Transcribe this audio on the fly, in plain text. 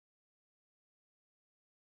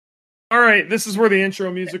All right, this is where the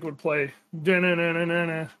intro music would play. I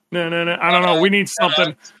don't know. We need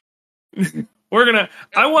something.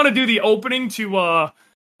 I want to do the opening to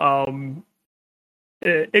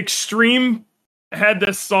Extreme had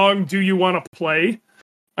this song "Do You Want to Play."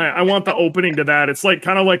 I want the opening to that. It's like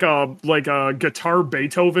kind of like a guitar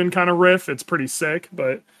Beethoven kind of riff. It's pretty sick,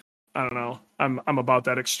 but I don't know. I'm about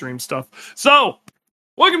that extreme stuff. So,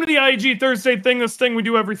 welcome to the IAG Thursday thing. This thing we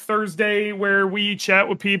do every Thursday where we chat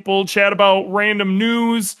with people, chat about random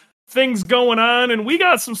news, things going on, and we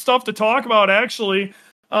got some stuff to talk about actually.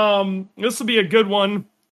 This will be a good one.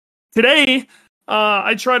 Today,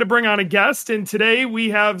 I try to bring on a guest, and today we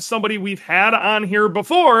have somebody we've had on here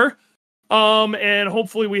before. And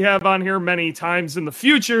hopefully we have on here many times in the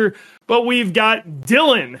future, but we've got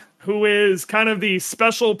Dylan, who is kind of the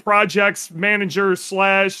special projects manager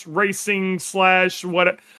 / racing /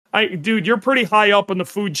 what. Dude, you're pretty high up in the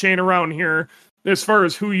food chain around here as far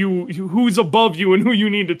as who's above you and who you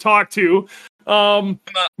need to talk to.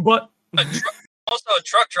 But also a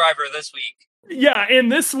truck driver this week. Yeah, and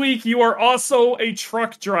this week you are also a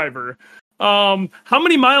truck driver. How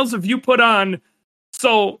many miles have you put on?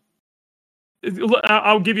 So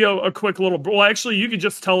I'll give you a quick little. Well, actually, you could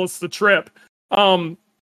just tell us the trip.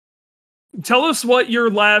 Tell us what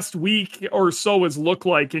your last week or so has looked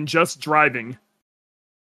like in just driving.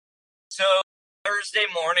 So Thursday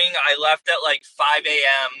morning, I left at like 5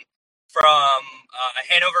 a.m. from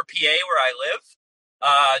Hanover, PA, where I live.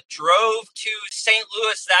 Drove to St.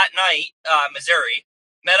 Louis that night, Missouri.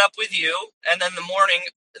 Met up with you, and then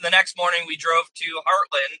the next morning, we drove to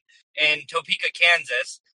Heartland in Topeka,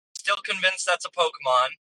 Kansas. Still convinced that's a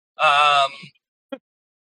Pokemon.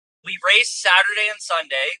 We raced Saturday and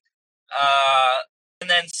Sunday. And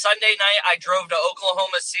then Sunday night, I drove to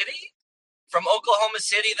Oklahoma City. From Oklahoma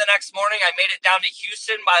City the next morning, I made it down to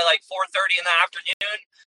Houston by like 4:30 in the afternoon.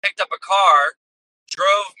 Picked up a car.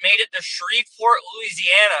 Made it to Shreveport,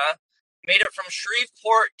 Louisiana. Made it from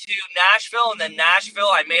Shreveport to Nashville. And then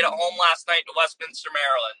Nashville, I made it home last night to Westminster,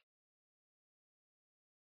 Maryland.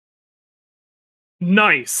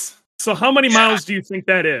 Nice. So how many miles do you think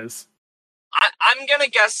that is? I'm going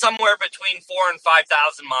to guess somewhere between 4,000 and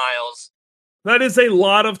 5,000 miles. That is a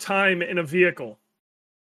lot of time in a vehicle.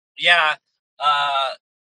 Yeah.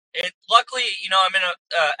 Luckily, I'm in a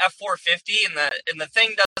F450 and the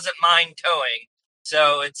thing doesn't mind towing.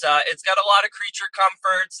 So it's got a lot of creature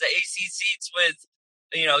comforts. The AC seats with,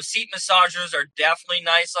 seat massagers are definitely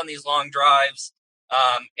nice on these long drives.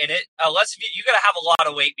 And unless you got to have a lot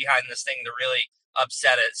of weight behind this thing to really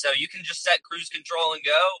upset it. So you can just set cruise control and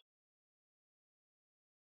go.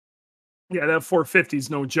 Yeah, that 450 is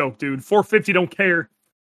no joke, dude. 450 don't care.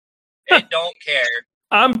 It don't care.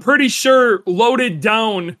 I'm pretty sure loaded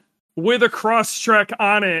down with a Crosstrek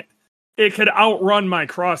on it, it could outrun my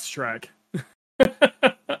Crosstrek.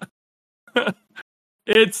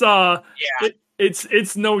 It's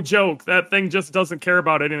it's no joke. That thing just doesn't care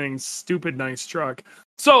about anything. Stupid nice truck.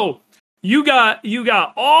 So you got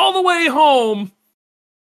all the way home.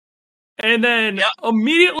 And then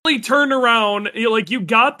immediately turned around, you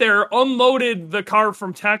got there, unloaded the car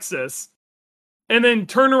from Texas, and then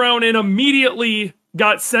turned around and immediately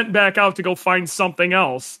got sent back out to go find something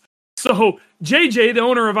else. So JJ, the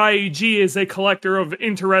owner of IAG, is a collector of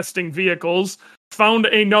interesting vehicles, found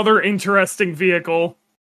another interesting vehicle,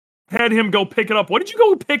 had him go pick it up. What did you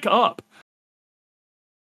go pick up?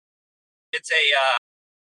 It's a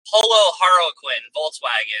Polo Harlequin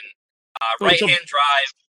Volkswagen, right-hand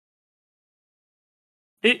drive.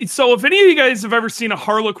 So if any of you guys have ever seen a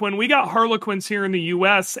Harlequin, we got Harlequins here in the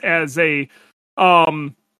U.S. as a,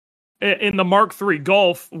 in the Mark III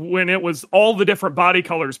Golf, when it was all the different body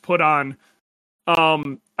colors put on.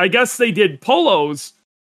 I guess they did Polos.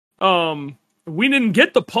 We didn't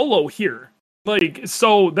get the Polo here.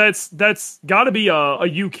 So that's got to be a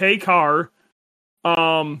UK car.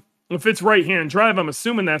 If it's right-hand drive, I'm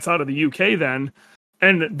assuming that's out of the UK then.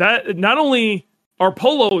 And that not only are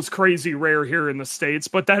Polos crazy rare here in the States,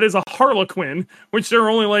 but that is a Harlequin, which there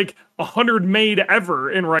are only 100 made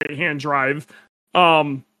ever in right-hand drive.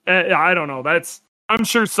 I don't know. I'm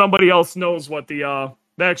sure somebody else knows what the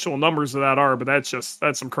actual numbers of that are, but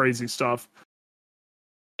that's some crazy stuff.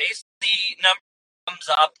 Based the number comes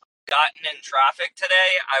up gotten in traffic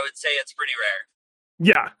today, I would say it's pretty rare.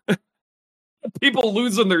 Yeah. People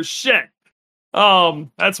losing their shit.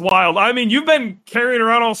 That's wild. I mean, you've been carrying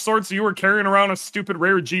around all sorts. You were carrying around a stupid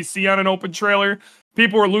rare GC on an open trailer.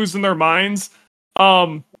 People were losing their minds.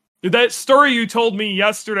 That story you told me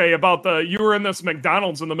yesterday about you were in this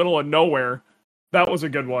McDonald's in the middle of nowhere. That was a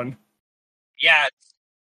good one. Yeah.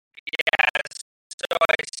 So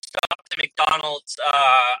I stopped at McDonald's McDonald's.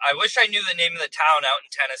 I wish I knew the name of the town out in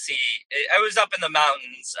Tennessee. I was up in the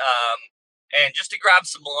mountains, and just to grab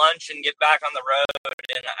some lunch and get back on the road.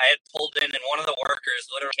 And I had pulled in, and one of the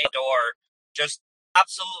workers literally came to the door, just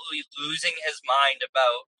absolutely losing his mind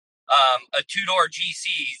about a two-door GC.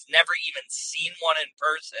 He's never even seen one in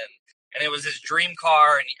person, and it was his dream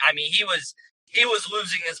car. And I mean, he was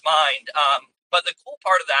losing his mind. But the cool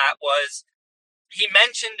part of that was he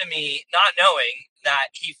mentioned to me, not knowing, that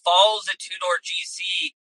he follows a two-door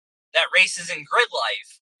GC that races in grid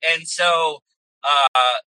life. And so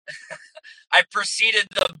I proceeded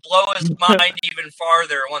to blow his mind even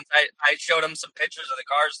farther once I showed him some pictures of the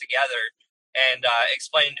cars together and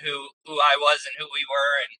explained who I was and who we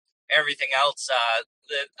were and everything else.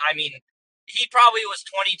 I mean, he probably was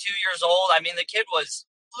 22 years old. I mean, the kid was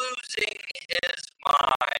losing his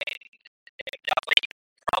mind. Definitely,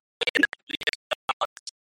 probably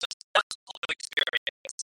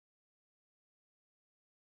experience.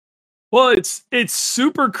 Well, it's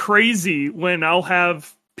super crazy when I'll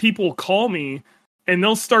have people call me and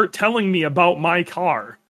they'll start telling me about my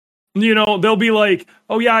car. You know, they'll be like,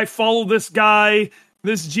 "Oh yeah, I follow this guy,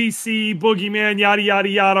 this GC boogeyman, yada yada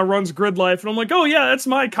yada, runs grid life," and I'm like, "Oh yeah, that's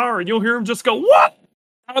my car," and you'll hear them just go, "What?"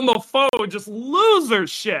 on the phone, just lose their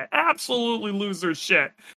shit, absolutely lose their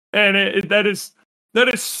shit, and that is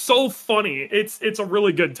so funny. It's a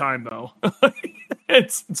really good time though.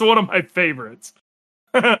 it's one of my favorites.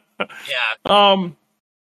 Yeah.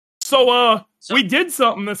 So we did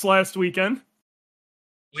something this last weekend.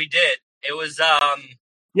 We did. It was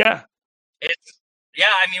Yeah.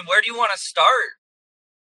 I mean, where do you want to start?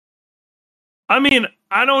 I mean,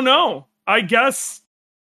 I don't know. I guess.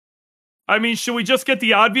 I mean, should we just get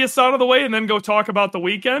the obvious out of the way and then go talk about the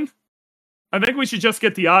weekend? I think we should just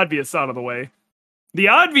get the obvious out of the way. The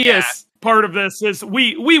obvious part of this is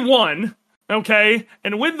we won. Okay,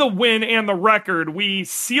 and with the win and the record, we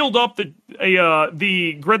sealed up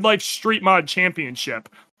the Grid Life Street Mod Championship.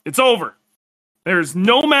 It's over. There's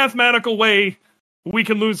no mathematical way we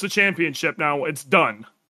can lose the championship now. It's done.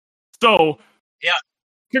 So, yeah,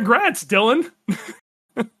 congrats, Dylan.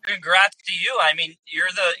 Congrats to you. I mean,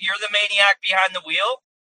 you're the maniac behind the wheel.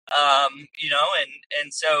 You know,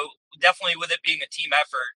 and so definitely with it being a team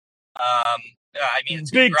effort. I mean,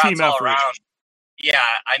 it's big congrats team all effort. around. Yeah,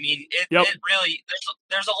 I mean, it really,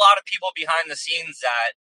 there's a lot of people behind the scenes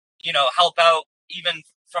that, you know, help out even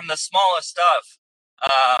from the smallest stuff.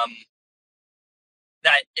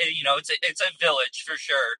 That, you know, it's a village for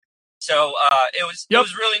sure. So it was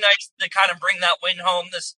really nice to kind of bring that win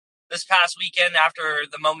home this past weekend after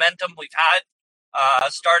the momentum we've had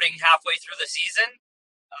starting halfway through the season.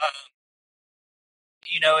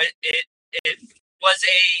 You know, it was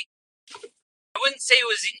I wouldn't say it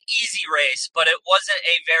was an easy race, but it wasn't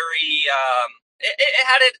a very, it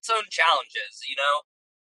had its own challenges, you know?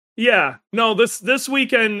 Yeah, no, this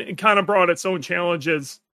weekend kind of brought its own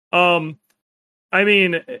challenges. I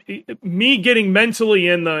mean, me getting mentally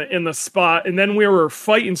in the spot, and then we were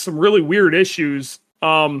fighting some really weird issues.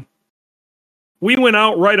 We went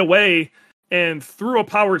out right away and threw a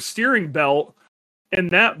power steering belt,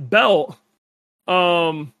 and that belt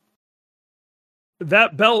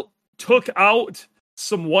took out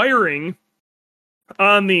some wiring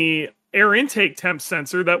on the air intake temp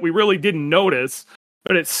sensor that we really didn't notice,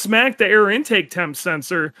 but it smacked the air intake temp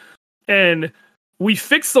sensor, and we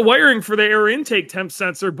fixed the wiring for the air intake temp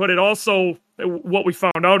sensor, but it also, what we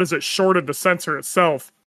found out is it shorted the sensor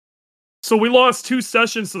itself. So we lost 2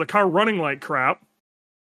 sessions to the car running like crap.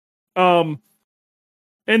 And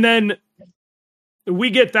then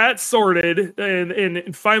we get that sorted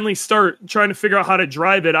and finally start trying to figure out how to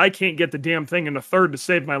drive it. I can't get the damn thing into third to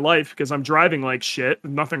save my life because I'm driving like shit.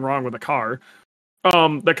 Nothing wrong with the car.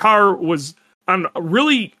 The car was on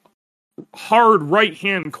really hard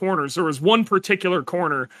right-hand corners. There was one particular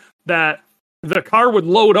corner that the car would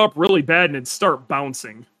load up really bad and it'd start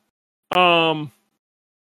bouncing. You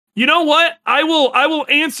know what? I will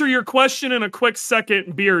answer your question in a quick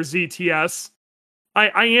second, Beer ZTS.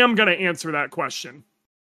 I am going to answer that question.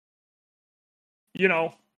 You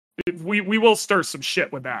know, we will stir some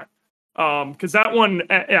shit with that. Because that one,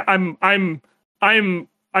 I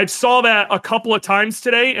saw that a couple of times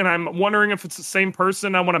today, and I'm wondering if it's the same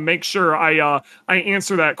person. I want to make sure I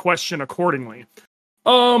answer that question accordingly.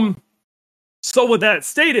 So with that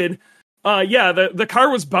stated, the car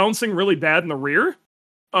was bouncing really bad in the rear.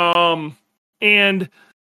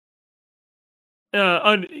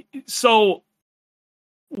 So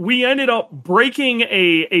we ended up breaking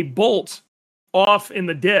a bolt off in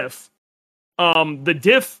the diff. The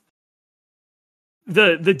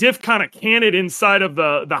the diff kind of canted inside of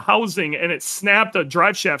the housing, and it snapped a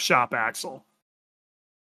drive shaft shop axle.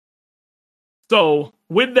 So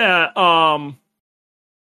with that,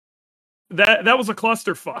 that was a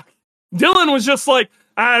clusterfuck. Dylan was just like,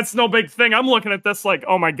 it's no big thing. I'm looking at this like,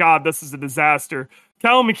 oh my God, this is a disaster.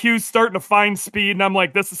 Cal McHugh's starting to find speed, and I'm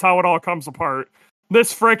like, this is how it all comes apart.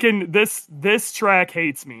 This track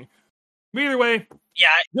hates me. But either way, Yeah.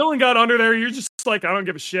 Dylan got under there. You're just like, I don't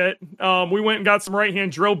give a shit. We went and got some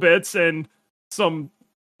right-hand drill bits and some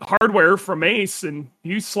hardware from Ace, and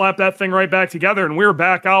you slapped that thing right back together, and we were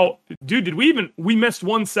back out. Dude, we missed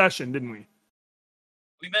one session, didn't we?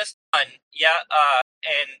 We missed one, yeah,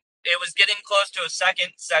 and it was getting close to a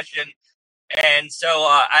second session, and so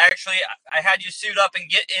I had you suit up and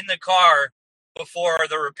get in the car before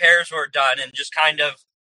the repairs were done, and just kind of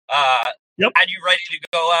had you ready to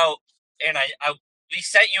go out, and we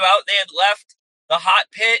sent you out. They had left the hot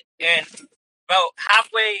pit, and about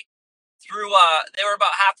halfway through, they were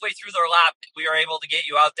about halfway through their lap, we were able to get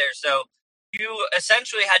you out there, so you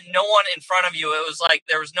essentially had no one in front of you. It was like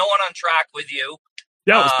there was no one on track with you.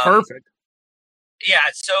 Yeah, it was perfect. Yeah,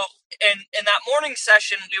 so in that morning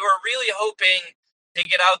session, we were really hoping to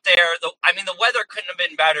get out there. The weather couldn't have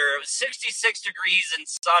been better. It was 66 degrees and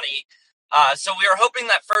sunny. So we were hoping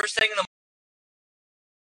that first thing in the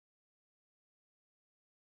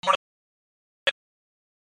morning,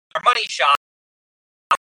 our money shot.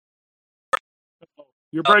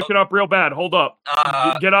 You're breaking up real bad. Hold up.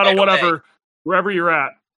 Get out of whatever, wherever you're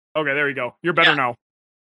at. Okay, there you go. You're better now.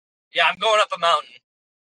 Yeah, I'm going up a mountain.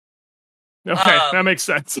 Okay, that makes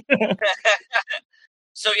sense.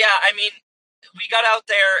 So yeah, we got out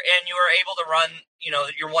there and you were able to run,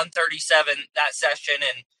 your 137 that session,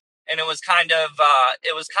 and it was kind of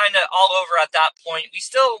all over at that point. We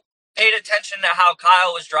still paid attention to how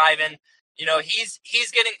Kyle was driving.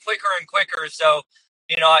 He's getting quicker and quicker, so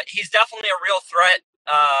he's definitely a real threat.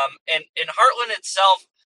 And in Heartland itself,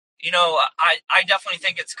 I definitely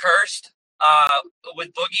think it's cursed.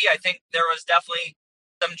 With Boogie, I think there was definitely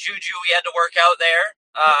some juju we had to work out there.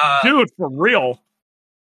 Dude, for real.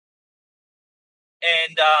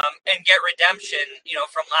 And get redemption,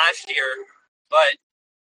 from last year. But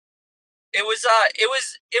it was an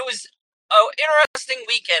interesting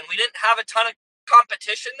weekend. We didn't have a ton of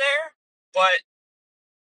competition there, but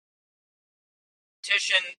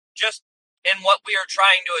competition just in what we are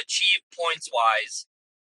trying to achieve points wise.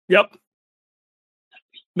 Yep.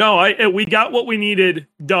 No, we got what we needed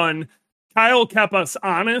done. Kyle kept us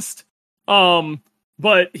honest,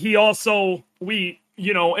 but he also,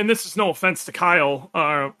 and this is no offense to Kyle,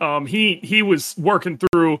 he was working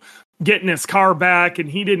through getting his car back, and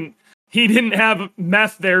he didn't have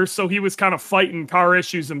meth there, so he was kind of fighting car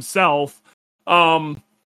issues himself.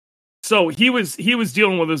 So he was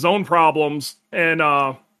dealing with his own problems, and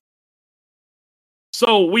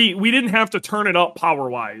so we didn't have to turn it up power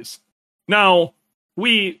wise. Now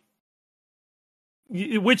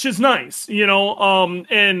which is nice,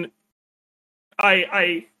 and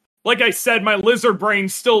I like I said, my lizard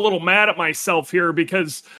brain's still a little mad at myself here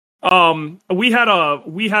because we had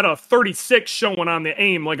a 36 showing on the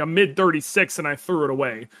aim, like a mid 36, and I threw it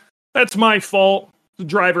away. That's my fault. The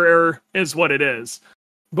driver error is what it is.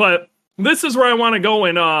 But this is where I want to go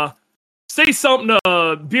and say something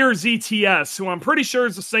to Beers ETS, who I'm pretty sure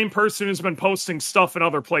is the same person who's been posting stuff in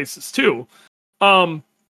other places too.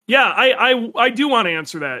 Yeah, I do want to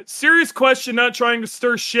answer that. Serious question, not trying to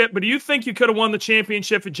stir shit, but do you think you could have won the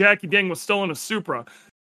championship if Jackie Ding was still in a Supra?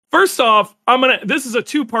 First off, this is a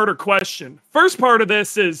two-parter question. First part of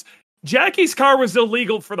this is, Jackie's car was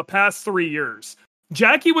illegal for the past 3 years.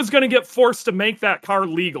 Jackie was going to get forced to make that car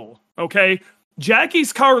legal, okay?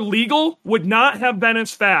 Jackie's car legal would not have been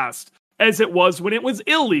as fast as it was when it was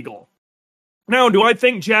illegal. Now, do I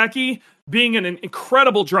think Jackie, being an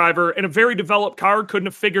incredible driver and a very developed car, couldn't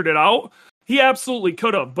have figured it out? He absolutely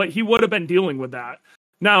could have, but he would have been dealing with that.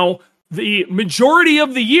 Now, the majority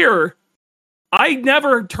of the year, I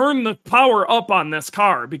never turned the power up on this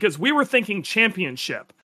car because we were thinking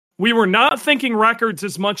championship. We were not thinking records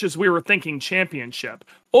as much as we were thinking championship.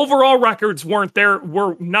 Overall records were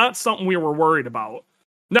not something we were worried about.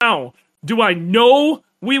 Now, do I know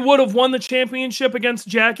we would have won the championship against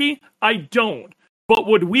Jackie? I don't. But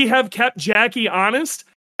would we have kept Jackie honest?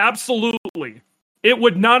 Absolutely. It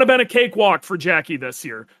would not have been a cakewalk for Jackie this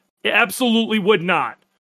year. It absolutely would not.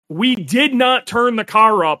 We did not turn the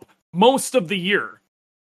car up most of the year.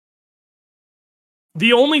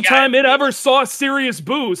 The only time it ever saw a serious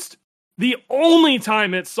boost, the only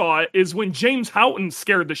time it saw it is when James Houghton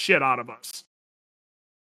scared the shit out of us.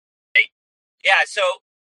 Yeah, so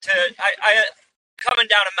coming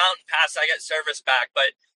down a mountain pass, I get service back,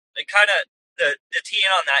 but it kind of the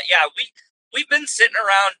teeing on that. Yeah, we've been sitting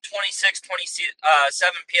around 26, 27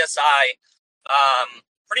 psi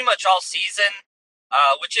pretty much all season,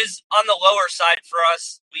 which is on the lower side for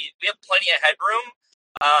us. We have plenty of headroom.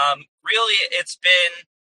 Really, it's been,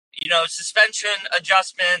 suspension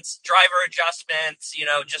adjustments, driver adjustments,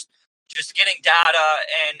 just getting data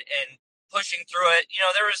and pushing through it.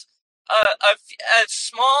 There was a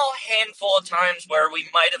small handful of times where we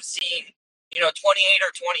might have seen, 28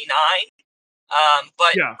 or 29.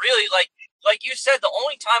 But really, like you said, the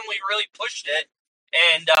only time we really pushed it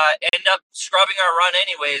and end up scrubbing our run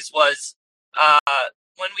anyways was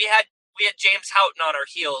when we had James Houghton on our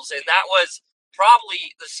heels, and that was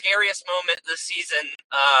probably the scariest moment this season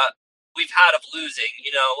we've had of losing.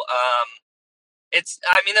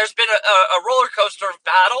 There's been a roller coaster of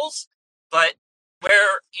battles, but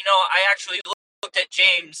where I actually looked at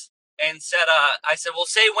James and said, I said, "Well,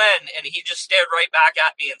 say when," and he just stared right back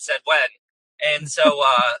at me and said, "When." And so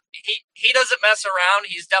he doesn't mess around.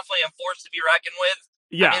 He's definitely a force to be reckoned with.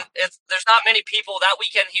 Yeah. There's not many people. That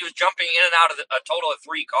weekend he was jumping in and out of a total of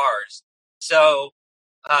 3 cars. So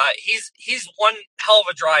he's one hell of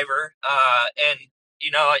a driver, and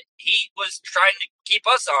he was trying to keep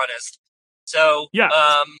us honest. So there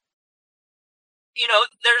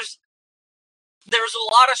was a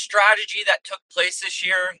lot of strategy that took place this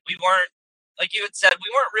year. We weren't, like you had said,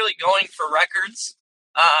 we weren't really going for records,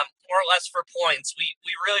 more or less for points. We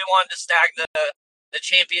really wanted to stag the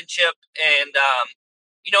championship, and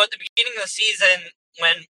at the beginning of the season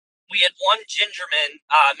when we had won Gingerman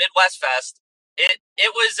Midwest Fest,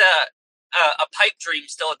 it was a pipe dream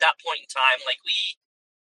still at that point in time. Like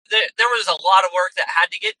there was a lot of work that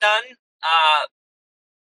had to get done,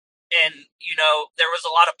 and there was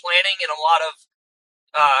a lot of planning and a lot of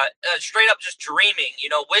straight up just dreaming,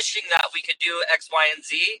 wishing that we could do X, Y, and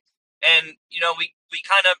Z. And, we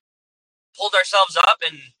kind of pulled ourselves up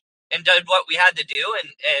and did what we had to do. And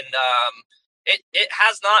it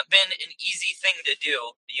has not been an easy thing to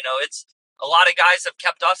do. It's a lot of guys have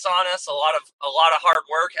kept us honest. A lot of hard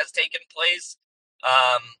work has taken place.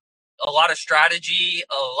 A lot of strategy,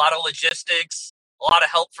 a lot of logistics, a lot of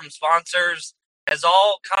help from sponsors has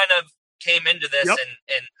all kind of came into this. Yep.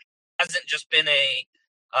 And hasn't just been a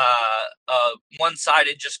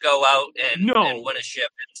one-sided just go out and win a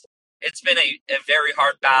ship. It's been a very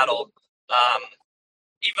hard battle.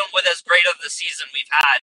 Even with as great of the season we've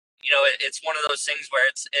had, it's one of those things where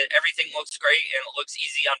everything looks great and it looks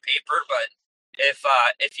easy on paper, but if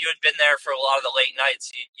you had been there for a lot of the late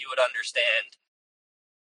nights, you would understand.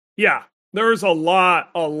 Yeah, there's a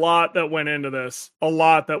lot that went into this.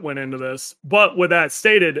 But with that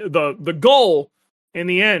stated, the goal in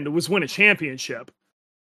the end was win a championship.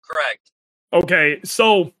 Correct. Okay,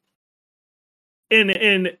 so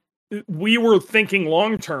in we were thinking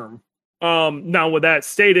long term. Now with that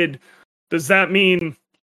stated, does that mean,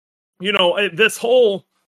 this whole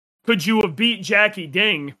could you have beat Jackie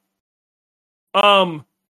Ding? I'm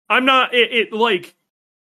not like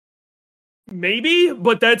maybe,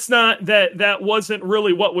 but that's not that wasn't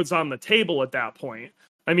really what was on the table at that point.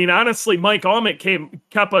 I mean, honestly, Mike Almond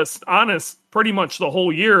kept us honest pretty much the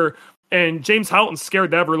whole year. And James Houghton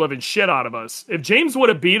scared the ever-living shit out of us. If James would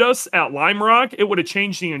have beat us at Lime Rock, it would have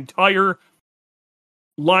changed the entire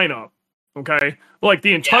lineup. Okay? Like,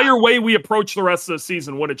 the entire way we approach the rest of the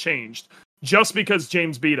season would have changed. Just because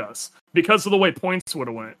James beat us. Because of the way points would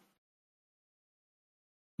have went.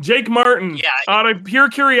 Jake Martin, out of pure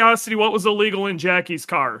curiosity, what was illegal in Jackie's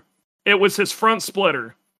car? It was his front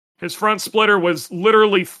splitter. His front splitter was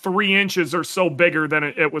literally 3 inches or so bigger than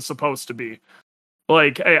it was supposed to be.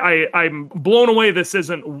 Like, I'm blown away this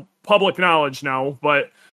isn't public knowledge now, but,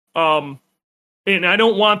 and I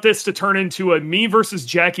don't want this to turn into a me versus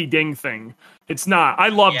Jackie Ding thing. It's not. I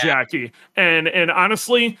love Jackie. And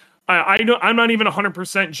honestly, I'm not even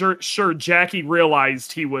 100% sure Jackie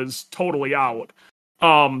realized he was totally out.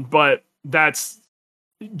 But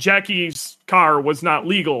Jackie's car was not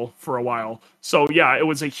legal for a while. So yeah, it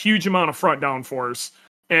was a huge amount of front downforce,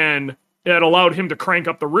 and it allowed him to crank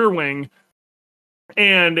up the rear wing.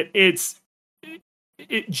 And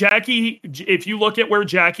Jackie, if you look at where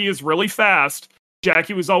Jackie is really fast,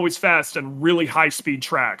 Jackie was always fast on really high speed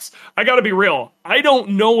tracks. I gotta be real. I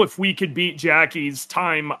don't know if we could beat Jackie's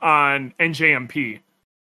time on NJMP.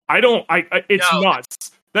 It's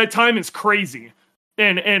nuts. That time is crazy.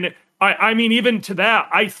 And I mean, even to that,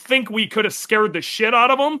 I think we could have scared the shit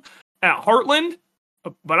out of him at Heartland,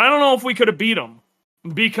 but I don't know if we could have beat him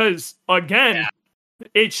because again,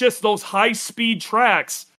 it's just those high speed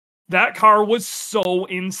tracks. That car was so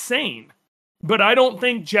insane. but I don't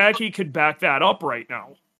think Jackie could back that up right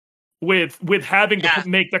now with having to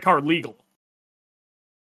make the car legal.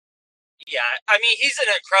 Yeah, I mean, he's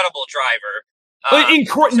an incredible driver.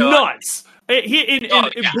 Nuts.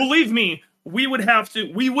 Believe me, we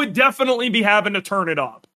would definitely be having to turn it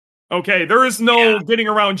up. Okay, there is no getting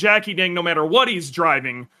around Jackie Dang no matter what he's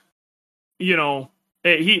driving. You know,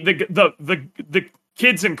 the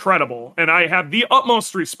kid's incredible, and I have the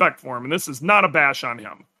utmost respect for him, and this is not a bash on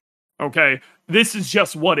him. Okay, this is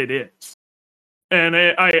just what it is. And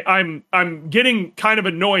I'm getting kind of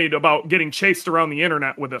annoyed about getting chased around the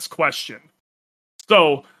internet with this question.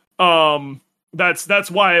 So, that's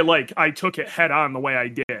why I took it head on the way I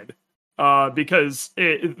did. Because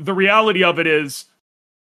the reality of it is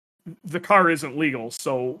the car isn't legal,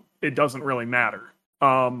 so it doesn't really matter.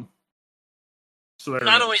 So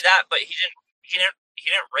not only that, but he didn't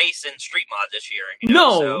race in street mod this year.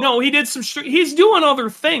 No, he did some street. He's doing other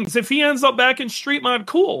things. If he ends up back in street mod,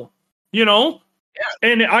 cool. You know. Yeah.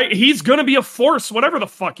 And he's gonna be a force, whatever the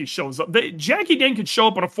fuck he shows up. Jackie Dang could show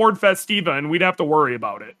up on a Ford Festiva, and we'd have to worry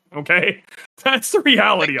about it. Okay, that's the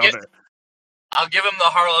reality of it. I'll give him the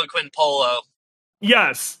Harlequin Polo.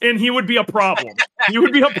 Yes, and he would be a problem. He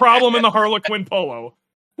would be a problem in the Harlequin Polo.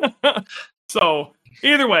 So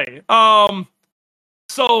either way,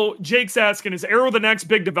 so Jake's asking, is Aero the next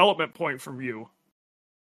big development point from you?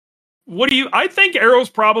 I think Aero's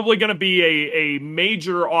probably going to be a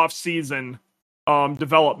major off-season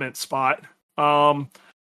development spot.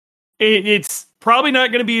 It's probably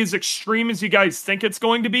not going to be as extreme as you guys think it's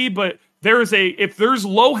going to be, but if there's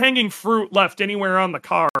low-hanging fruit left anywhere on the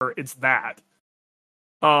car, it's that.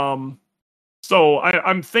 So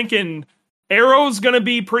I'm thinking Aero's going to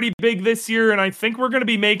be pretty big this year, and I think we're going to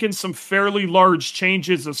be making some fairly large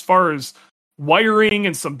changes as far as wiring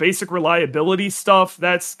and some basic reliability stuff.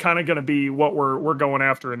 That's kind of going to be what we're going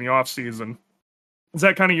after in the off season. Is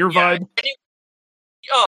that kind of your vibe?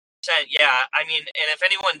 Oh, yeah. I mean, and if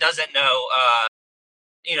anyone doesn't know,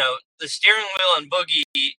 the steering wheel and boogie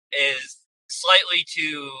is slightly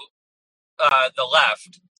to the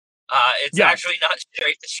left. It's actually not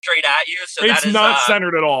straight at you, so it's not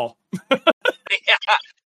centered at all. Yeah,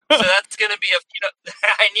 so that's gonna be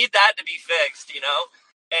I need that to be fixed,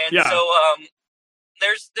 and so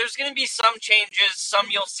there's gonna be some changes. Some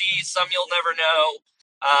you'll see, some you'll never know.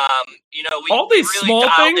 We all these really small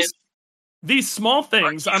things. These small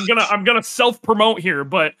things. I'm gonna self promote here,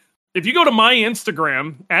 but if you go to my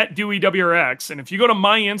Instagram at DeweyWRX, and if you go to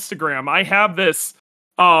my Instagram, I have this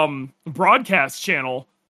broadcast channel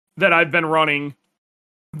that I've been running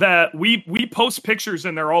that we post pictures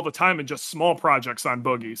in there all the time and just small projects on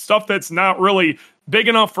Boogie. Stuff that's not really big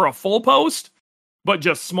enough for a full post, but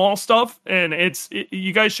just small stuff. And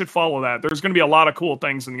you guys should follow that. There's going to be a lot of cool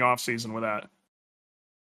things in the off season with that.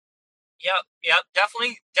 Yep.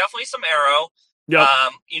 Definitely some Aero. Yep.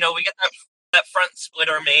 We get that front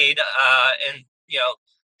splitter made, and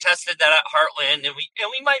tested that at Heartland, and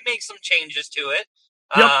we might make some changes to it.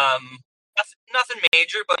 Yep. Nothing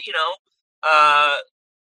major, but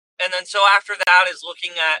and then so after that is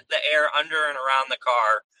looking at the air under and around the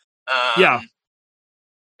car.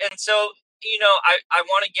 And so I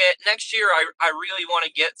want to get next year. I really want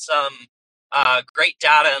to get some great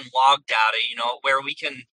data and log data. Where we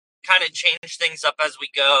can kind of change things up as we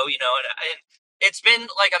go. And it's been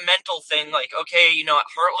like a mental thing. Like, okay, at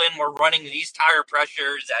Heartland we're running these tire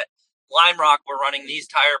pressures. At Lime Rock we're running these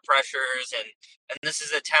tire pressures, and this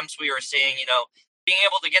is the temps we were seeing. Being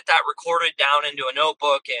able to get that recorded down into a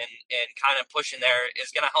notebook and kind of push in there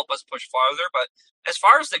is going to help us push farther. But as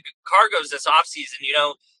far as the car goes this off season,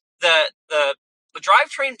 the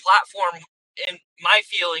drivetrain platform, in my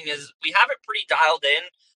feeling, is we have it pretty dialed in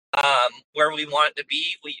where we want it to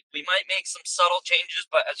be. We might make some subtle changes,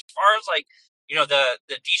 but as far as the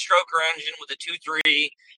D-stroker engine with the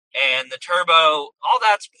 2.3 and the turbo, all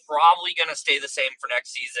that's probably going to stay the same for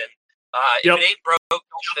next season. If it ain't broke,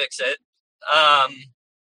 don't fix it.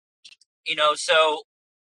 So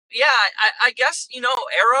yeah, I guess,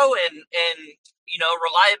 Aero and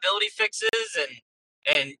reliability fixes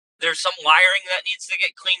and there's some wiring that needs to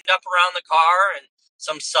get cleaned up around the car and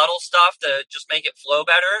some subtle stuff to just make it flow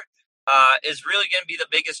better, is really going to be the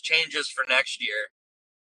biggest changes for next year.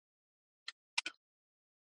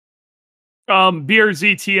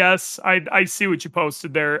 BRZTS, I see what you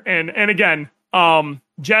posted there. And again,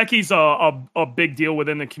 Jackie's a big deal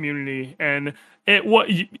within the community, and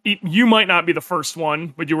you might not be the first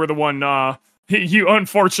one, but you were the one, you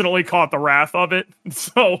unfortunately caught the wrath of it.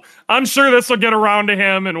 So I'm sure this will get around to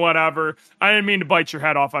him and whatever. I didn't mean to bite your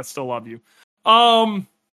head off. I still love you.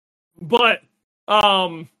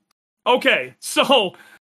 Okay. So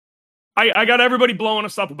I got everybody blowing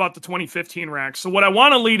us up about the 2015 rack. So what I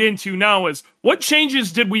want to lead into now is what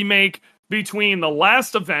changes did we make between the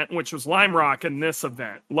last event, which was Lime Rock, and this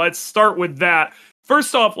event? Let's start with that.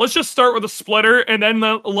 First off, let's just start with a splitter, and then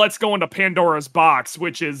let's go into Pandora's box,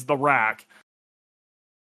 which is the rack.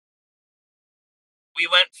 We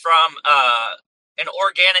went from an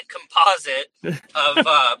organic composite of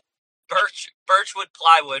birchwood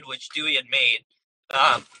plywood, which Dewey had made,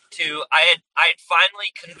 to I had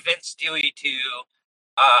finally convinced Dewey to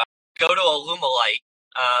go to Alumilite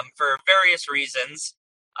for various reasons.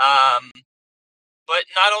 But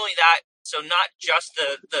not only that, so not just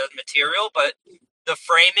the material, but the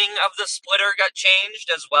framing of the splitter got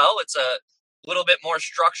changed as well. It's a little bit more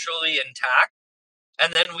structurally intact.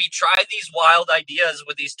 And then we tried these wild ideas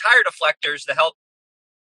with these tire deflectors to help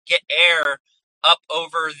get air up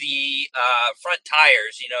over the front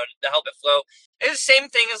tires, to help it flow. It's the same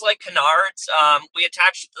thing as like canards. We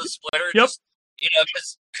attached the splitter, Yep. just,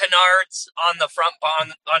 because canards on the front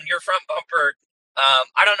on your front bumper,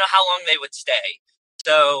 I don't know how long they would stay.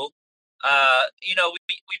 So,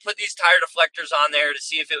 we put these tire deflectors on there to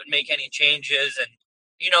see if it would make any changes. And,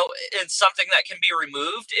 it's something that can be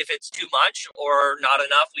removed if it's too much or not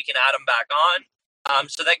enough. We can add them back on.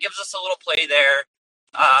 So that gives us a little play there.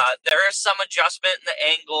 There is some adjustment in the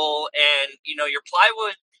angle, and, your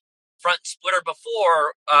plywood front splitter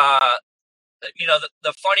before,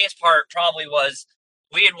 the funniest part probably was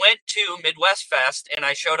we had went to Midwest Fest, and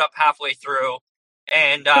I showed up halfway through,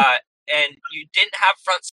 and you didn't have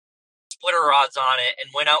front splitter rods on it,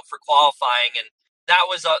 and went out for qualifying, and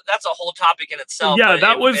that's a whole topic in itself. Yeah,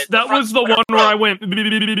 that was the one where I went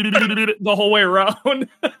the whole way around.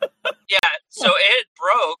 Yeah, so it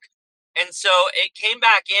broke, and so it came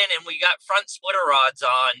back in, and we got front splitter rods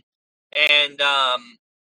on,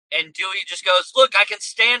 and Dewey just goes, "Look, I can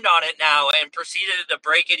stand on it now," and proceeded to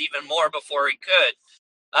break it even more before he could.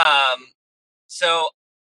 So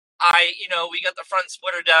we got the front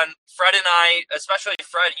splitter done. Fred and I, especially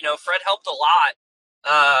Fred, Fred helped a lot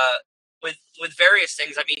with various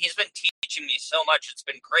things. I mean, he's been teaching me so much; it's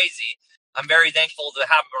been crazy. I'm very thankful to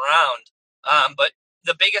have him around. But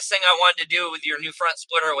the biggest thing I wanted to do with your new front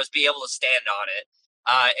splitter was be able to stand on it.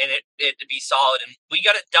 And it to be solid. And we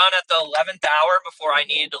got it done at the 11th hour before I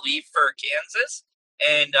needed to leave for Kansas.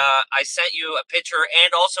 And I sent you a picture,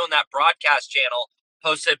 and also in that broadcast channel,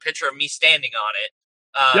 posted a picture of me standing on it.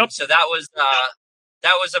 Yep. So that was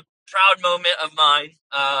a proud moment of mine,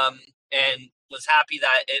 and was happy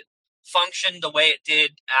that it functioned the way it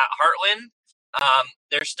did at Heartland.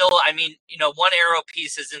 There's still, one aero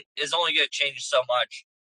piece is only going to change so much.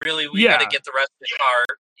 Really, we got to get the rest of the car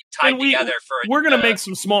tied together for it. We're gonna make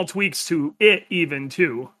some small tweaks to it even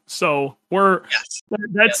too. So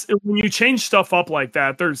that's when you change stuff up like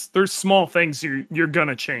that, there's small things you're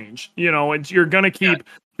gonna change. And you're gonna keep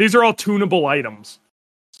these are all tunable items.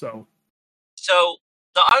 So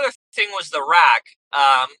the other thing was the rack.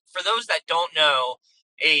 For those that don't know,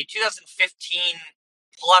 a 2015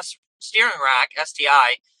 plus steering rack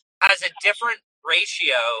STI has a different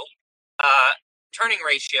ratio, turning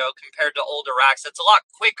ratio compared to older racks. That's a lot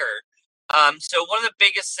quicker. So one of the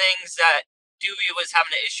biggest things that Dewey was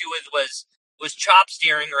having an issue with was chop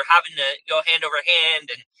steering, or having to go hand over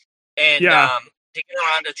hand and taking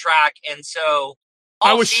around a track. And so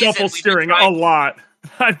I was shuffle steering a lot.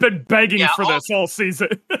 I've been begging for this all season.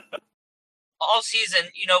 All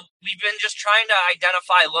season, we've been just trying to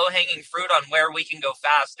identify low-hanging fruit on where we can go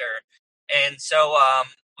faster. And so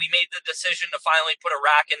we made the decision to finally put a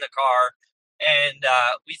rack in the car. And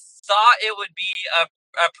we thought it would be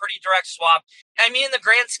a pretty direct swap. I mean, in the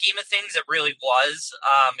grand scheme of things, it really was.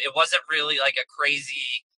 It wasn't really like a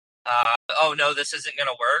crazy, oh no, this isn't going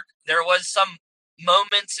to work. There was some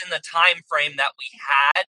moments in the time frame that we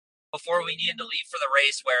had before we needed to leave for the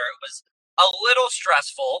race where it was a little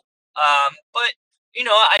stressful. But,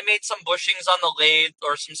 I made some bushings on the lathe,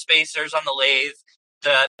 or some spacers on the lathe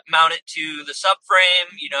to mount it to the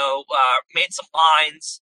subframe, made some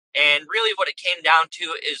lines. And really what it came down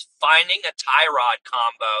to is finding a tie rod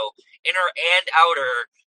combo, inner and outer,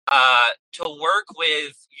 to work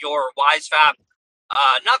with your WiseFab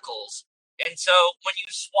knuckles. And so when you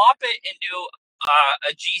swap it into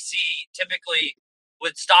a GC, typically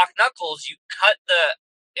with stock knuckles, you cut the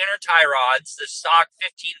inner tie rods, the stock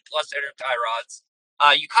 15 plus inner tie rods.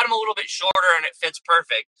 You cut them a little bit shorter and it fits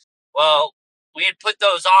perfect. Well, we had put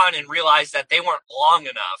those on and realized that they weren't long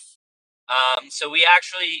enough. So we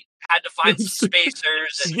actually had to find some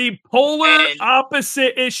spacers. The polar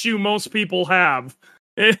opposite issue most people have.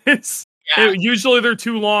 Usually they're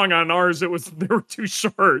too long. On ours, they were too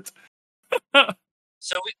short.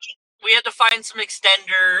 So we had to find some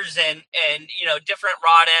extenders and different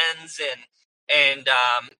rod ends and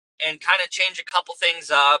kind of change a couple things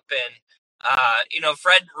up. And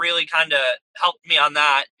Fred really kind of helped me on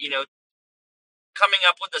that, coming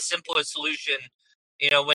up with the simplest solution.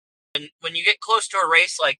 When you get close to a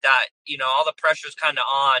race like that, all the pressure's kind of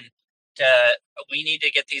on to, we need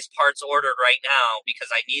to get these parts ordered right now because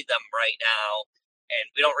I need them right now, and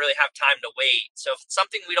we don't really have time to wait. So if it's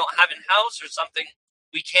something we don't have in house or something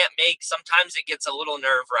we can't make, sometimes it gets a little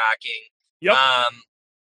nerve wracking. Yep.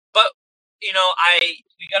 But we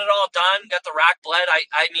got it all done, got the rack bled.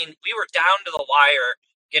 I mean, we were down to the wire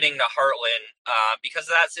getting to Heartland because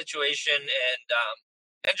of that situation,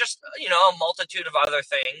 and just a multitude of other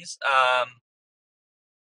things.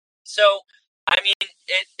 So I mean,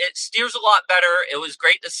 it steers a lot better. It was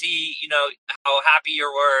great to see how happy you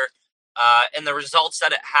were, and the results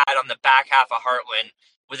that it had on the back half of Heartland,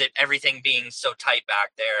 with everything being so tight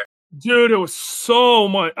back there. Dude, it was so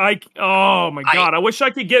much. Oh my God. I wish I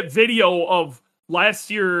could get video of last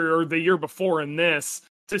year or the year before in this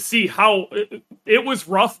to see how it was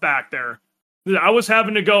rough back there. I was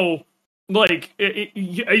having to go, like,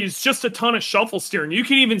 it's just a ton of shuffle steering. You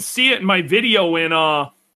can even see it in my video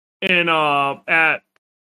at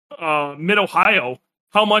Mid-Ohio,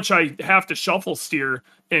 how much I have to shuffle steer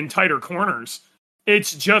in tighter corners.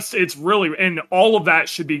 It's really, and all of that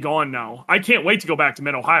should be gone now. I can't wait to go back to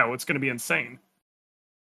Mid-Ohio. It's going to be insane.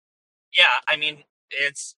 Yeah, I mean,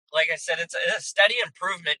 it's, like I said, it's a steady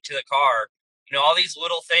improvement to the car. All these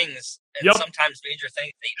little things, and sometimes major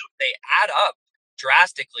things, they add up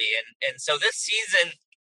drastically. And so this season,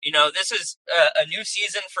 this is a new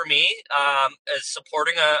season for me, as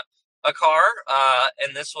supporting a car.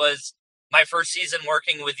 And this was my first season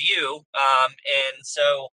working with you. And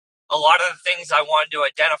so a lot of the things I wanted to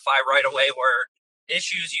identify right away were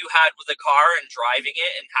issues you had with the car and driving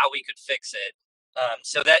it and how we could fix it.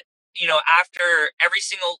 So that, after every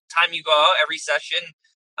single time you go out, every session,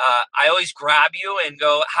 I always grab you and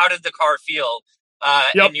go, how did the car feel?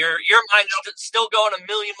 And your mind's still going a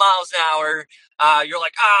million miles an hour. You're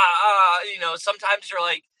like, sometimes you're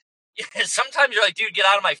like, dude, get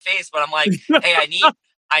out of my face. But I'm like, hey, I need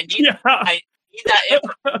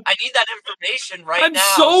that information right now.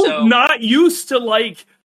 I'm so not used to like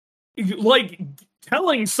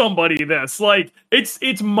telling somebody this. Like,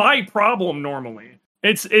 it's my problem normally.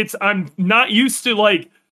 I'm not used to like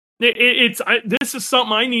this is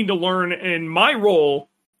something I need to learn, and my role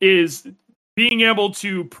is being able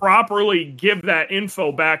to properly give that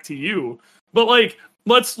info back to you. But like,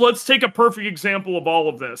 let's take a perfect example of all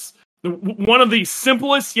of this. One of the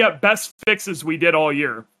simplest yet best fixes we did all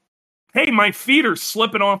year. Hey, my feet are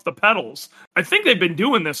slipping off the pedals. I think they've been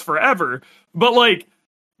doing this forever, but like,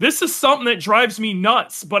 this is something that drives me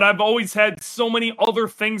nuts, but I've always had so many other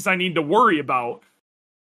things I need to worry about.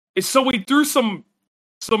 So we threw some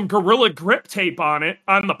Gorilla Grip tape on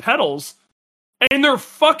the pedals, and they're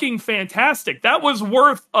fucking fantastic. That was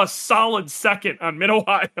worth a solid second on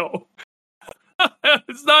Mid-Ohio.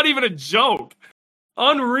 It's not even a joke.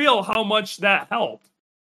 Unreal how much that helped.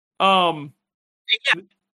 Yeah.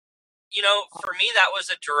 For me, that was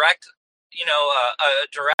a direct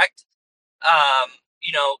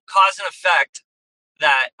cause and effect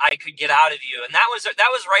that I could get out of you. And that was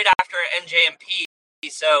right after NJMP.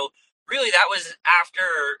 So really that was after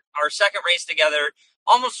our second race together,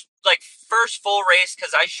 almost like first full race,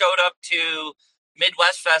 because I showed up to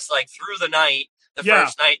Midwest Fest like through the night,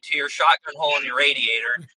 first night, to your shotgun hole in your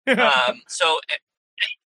radiator. So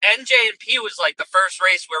NJMP was like the first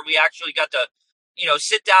race where we actually got to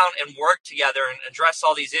sit down and work together and address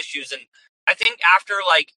all these issues. And I think after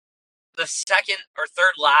like the second or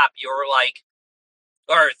third lap, you were like,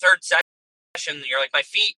 or third session, you're like, my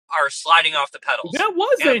feet are sliding off the pedals. That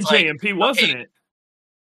was NJMP, wasn't it?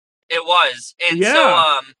 It was. And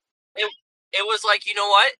so it was like, you know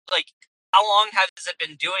what? Like, how long has it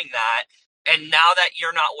been doing that? And now that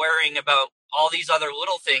you're not worrying about all these other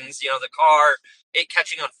little things, the car, it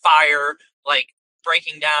catching on fire, like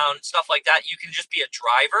breaking down, stuff like that, you can just be a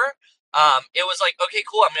driver. It was like, okay,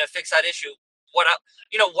 cool, I'm going to fix that issue. What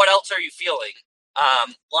else are you feeling?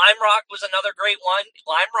 Lime Rock was another great one.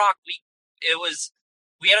 Lime Rock, we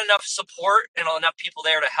had enough support and enough people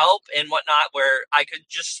there to help and whatnot where I could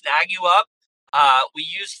just snag you up. We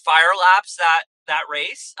used Fire Laps that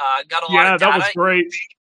race. Got a lot of data. That was great.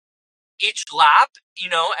 Each lap,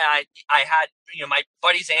 and I had, my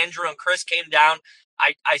buddies Andrew and Chris came down.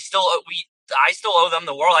 I still owe them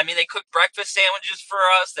the world. I mean, they cooked breakfast sandwiches for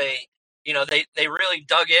us. They really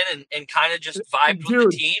dug in and kind of just vibed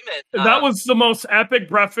with the team. And that was the most epic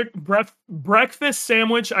breakfast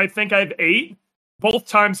sandwich I think I've ate Both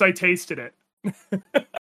times I tasted it.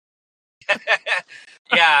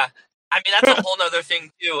 Yeah, I mean that's a whole nother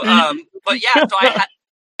thing too. But yeah, so I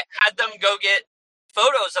had them go get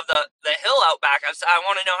photos of the hill out back. I said, I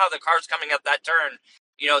want to know how the car's coming up that turn.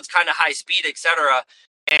 You know, it's kind of high speed, etc.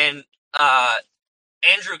 And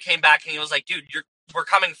Andrew came back and he was like, "Dude, we're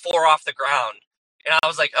coming 4 off the ground." And I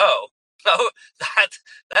was like, "Oh, so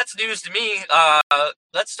that's news to me.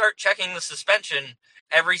 Let's start checking the suspension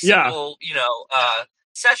every single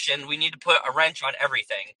session. We need to put a wrench on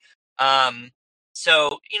everything."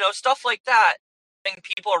 So stuff like that. Having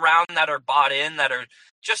people around that are bought in, that are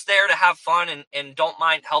just there to have fun and don't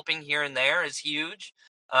mind helping here and there is huge.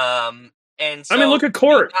 And so, I mean, look at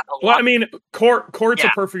Court. Well, I mean, Court's a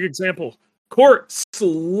perfect example. Court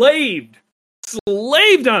slaved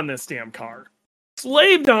on this damn car,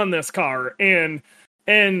 slaved on this car, and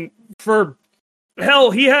for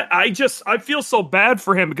hell, I feel so bad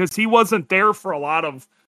for him because he wasn't there for a lot of,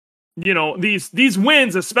 these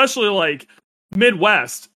wins, especially like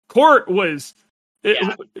Midwest. Court was,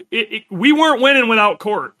 we weren't winning without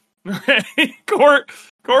Court. Court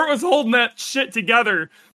was holding that shit together,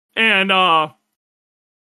 and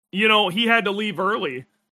he had to leave early,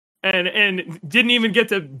 and didn't even get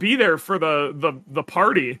to be there for the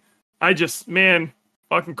party.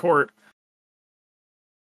 Fucking Court.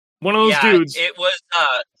 One of those dudes. It was,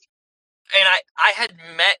 and I had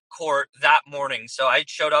met Court that morning, so I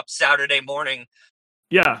showed up Saturday morning.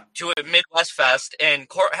 Yeah. To a Midwest Fest, and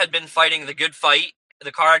Court had been fighting the good fight.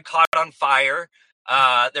 The car had caught on fire.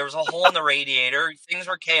 There was a hole in the radiator. Things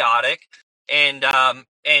were chaotic, and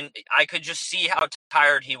I could just see how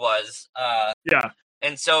tired he was.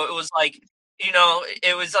 And so it was like,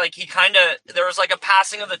 it was like there was like a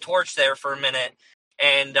passing of the torch there for a minute,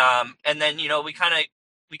 and then we kind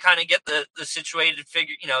of get the situated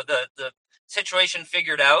figure, the situation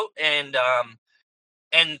figured out, and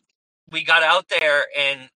we got out there,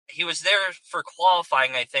 and he was there for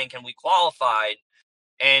qualifying, I think, and we qualified,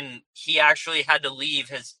 and he actually had to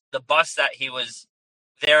leave. The bus that he was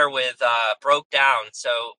there with broke down,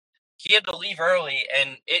 so he had to leave early,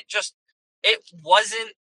 and it just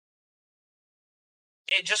wasn't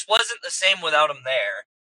the same without him there.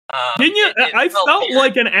 Didn't you? I felt weird.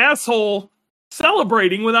 like an asshole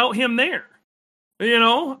celebrating without him there.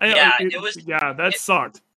 That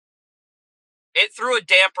sucked. It threw a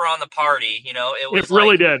damper on the party, it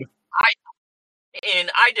really did.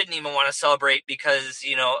 I didn't even want to celebrate because,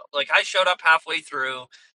 I showed up halfway through.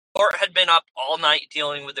 Court had been up all night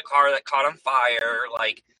dealing with the car that caught on fire,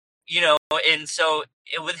 and so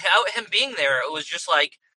without him being there, it was just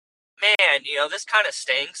like, man, this kind of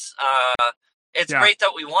stinks. It's great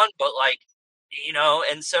that we won, but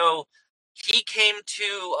and so he came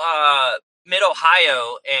to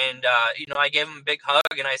Mid-Ohio, and I gave him a big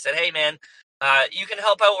hug, and I said, "Hey, man, you can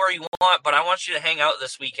help out where you want, but I want you to hang out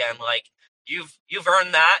this weekend. Like, you've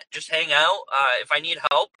earned that. Just hang out. If I need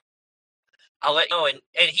help, I'll let you know." And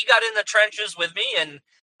he got in the trenches with me, and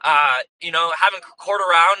having Court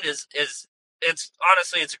around is it's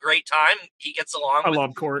honestly, it's a great time. He gets along. I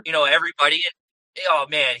love Court. Everybody. And, oh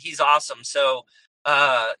man, he's awesome. So,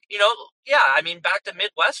 I mean, back to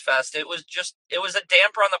Midwest Fest, it was a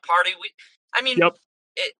damper on the party.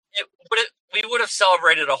 We would have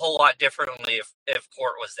celebrated a whole lot differently if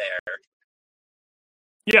Court was there.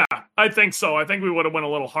 Yeah, I think so. I think we would have went a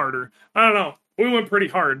little harder. I don't know. We went pretty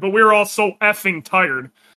hard, but we were all so effing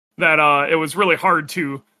tired that it was really hard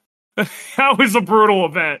to. That was a brutal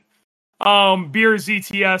event. Beer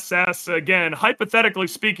ZTSS again. Hypothetically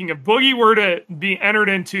speaking, if Boogie were to be entered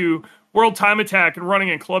into World Time Attack and running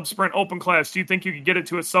in Club Sprint Open Class, do you think you could get it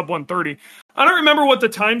to a sub 130? I don't remember what the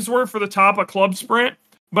times were for the top of Club Sprint,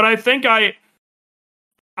 but I think I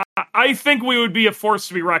think we would be a force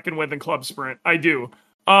to be reckoned with in Club Sprint. I do.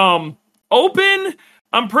 Open,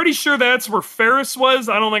 I'm pretty sure that's where Ferris was.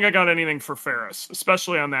 I don't think I got anything for Ferris,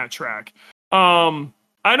 especially on that track.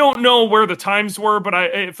 I don't know where the times were, but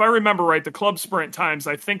if I remember right, the Club Sprint times,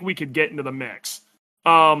 I think we could get into the mix.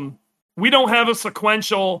 We don't have a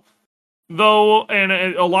sequential, though, and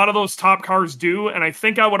a lot of those top cars do, and I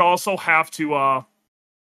think I would also have to,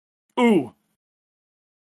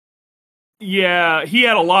 yeah, he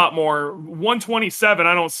had a lot more. 127,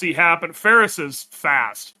 I don't see happen. Ferris is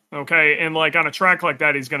fast, okay? And, on a track like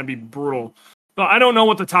that, he's going to be brutal. But I don't know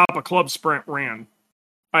what the top of Club Sprint ran.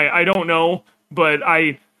 I don't know. But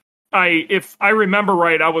if I remember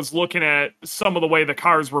right, I was looking at some of the way the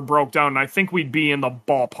cars were broke down, and I think we'd be in the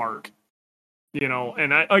ballpark,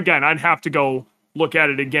 and I'd have to go look at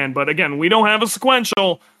it again. But again, we don't have a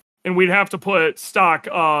sequential, and we'd have to put stock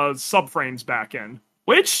subframes back in,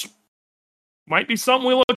 which might be something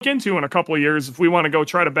we look into in a couple of years if we want to go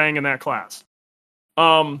try to bang in that class.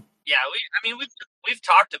 Yeah, we've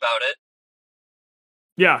talked about it.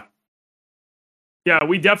 Yeah. Yeah,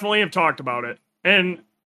 we definitely have talked about it. And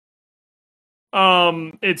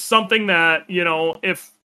it's something that,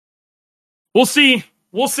 if we'll see.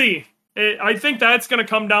 I think that's going to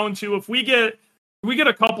come down to if we get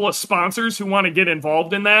a couple of sponsors who want to get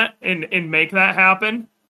involved in that and make that happen.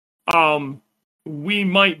 We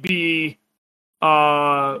might be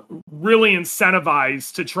really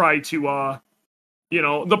incentivized to try to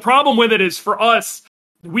the problem with it is for us,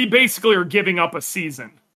 we basically are giving up a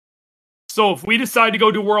season. So if we decide to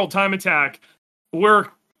go do World Time Attack,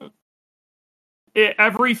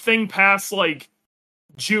 everything past like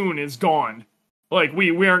June is gone. Like we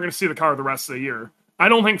aren't going to see the car the rest of the year. I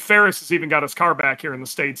don't think Ferris has even got his car back here in the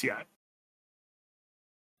States yet.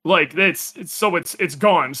 Like it's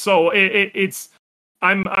gone. So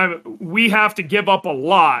we have to give up a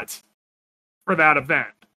lot for that event.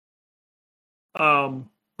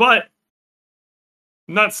 But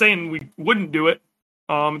I'm not saying we wouldn't do it.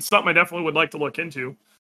 It's something I definitely would like to look into.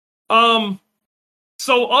 So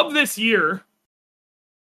of this year,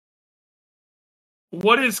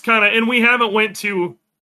 what is kind of, and we haven't went to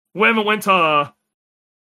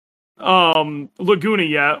Laguna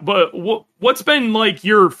yet, but what's been like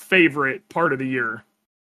your favorite part of the year?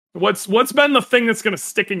 What's been the thing that's going to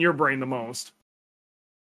stick in your brain the most?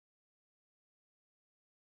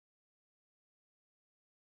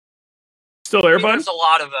 Still there, bud? There's a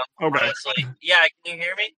lot of them. Okay. Honestly. Yeah, can you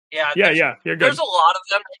hear me? Yeah. Yeah, you're good. There's a lot of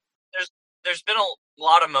them. There's been a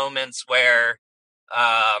lot of moments where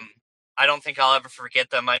I don't think I'll ever forget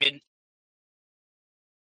them. I mean,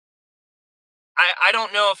 I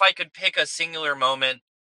don't know if I could pick a singular moment.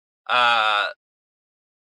 I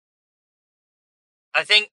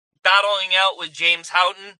think battling out with James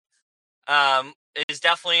Houghton is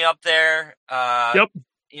definitely up there. Yep.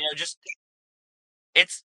 Just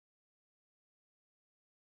it's.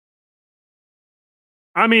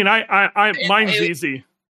 I mean, mine's easy.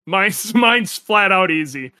 Mine's flat out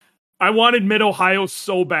easy. I wanted Mid-Ohio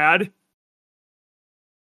so bad.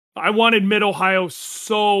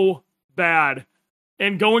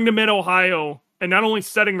 And going to Mid-Ohio and not only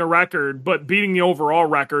setting the record, but beating the overall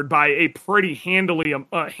record by a pretty handily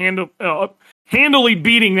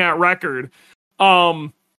beating that record.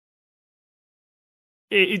 To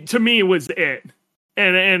me, it was it.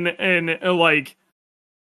 And like,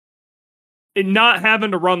 not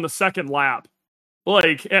having to run the second lap.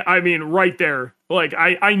 Like, I mean, right there. Like,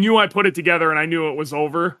 I knew I put it together and I knew it was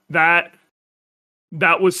over. That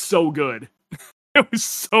was so good. It was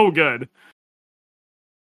so good.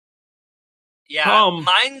 Yeah,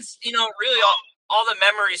 mine's, really all the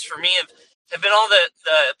memories for me have been all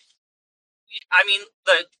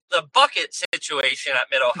the bucket situation at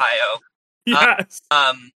Mid-Ohio. Yes.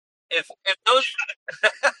 If those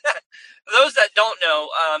those that don't know,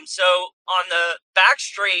 so on the back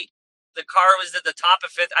straight, the car was at the top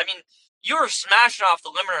of fifth. I mean, you were smashing off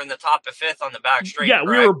the limiter in the top of fifth on the back straight. Yeah,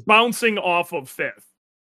 correct? We were bouncing off of fifth.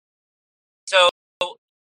 So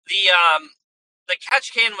the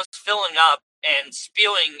catch can was filling up and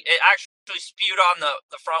spewing. It actually spewed on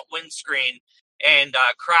the front windscreen and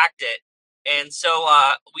cracked it. And so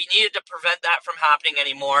we needed to prevent that from happening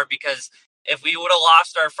anymore, because if we would have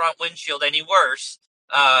lost our front windshield any worse,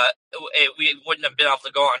 we wouldn't have been able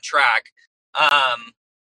to go on track.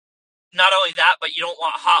 Not only that, but you don't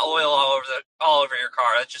want hot oil all over your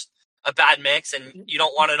car. That's just a bad mix, and you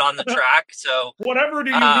don't want it on the track. So whatever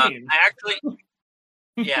do you mean?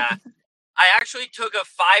 I actually took a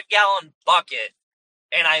 5-gallon bucket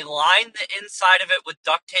and I lined the inside of it with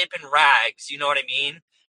duct tape and rags. You know what I mean?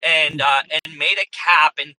 And made a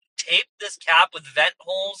cap and taped this cap with vent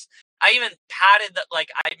holes. I even padded that, like,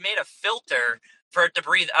 I made a filter for it to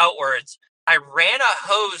breathe outwards. I ran a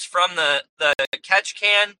hose from the catch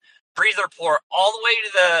can breather port all the way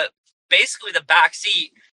to basically the back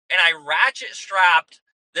seat, and I ratchet strapped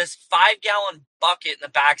this 5-gallon bucket in the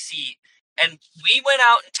back seat. And we went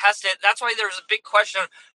out and tested. That's why there was a big question.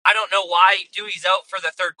 I don't know why Dewey's out for the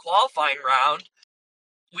third qualifying round.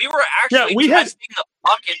 We were actually testing the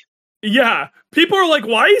bucket. Yeah. People are like,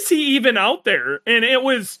 why is he even out there? And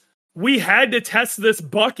we had to test this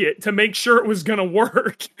bucket to make sure it was going to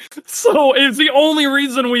work. So it's the only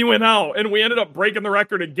reason we went out. And we ended up breaking the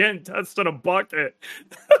record again, testing a bucket.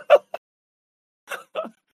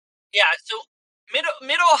 Yeah, so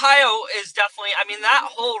Mid-Ohio is definitely, I mean, that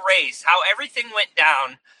whole race, how everything went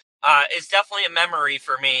down, is definitely a memory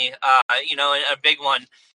for me, and a big one.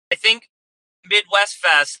 I think Midwest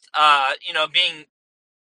Fest, being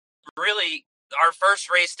really our first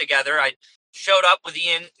race together, showed up with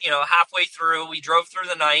Ian, halfway through. We drove through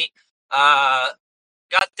the night. Got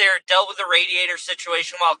there, dealt with the radiator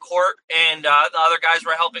situation while Court and the other guys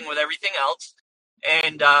were helping with everything else.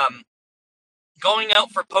 And going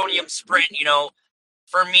out for podium sprint,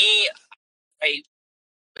 for me, it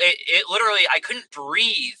literally, I couldn't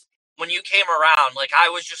breathe when you came around. Like, I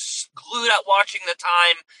was just glued up watching the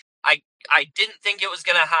time. I didn't think it was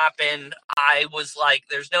gonna happen. I was like,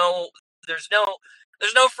 there's no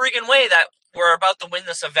freaking way that we're about to win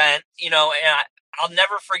this event, and I'll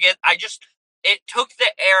never forget. It took the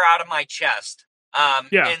air out of my chest.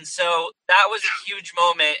 And so that was a huge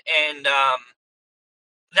moment, and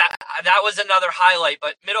that was another highlight.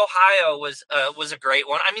 But Mid Ohio was a great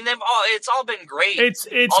one. I mean, it's all been great. It's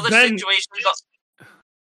all the been situations.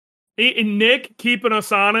 Nick keeping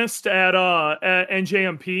us honest at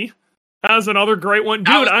NJMP. That was another great one.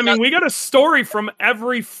 Dude, I mean, we got a story from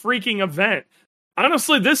every freaking event.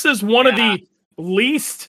 Honestly, this is one of the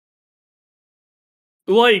least,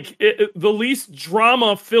 the least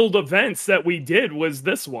drama-filled events that we did was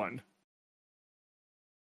this one.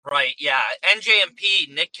 Right, yeah.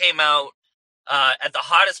 NJMP, Nick came out at the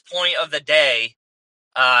hottest point of the day,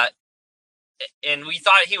 and we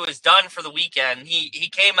thought he was done for the weekend. He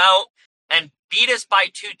came out and beat us by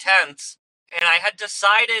 0.2, and I had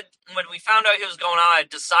decided, when we found out he was going on, I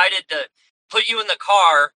decided to put you in the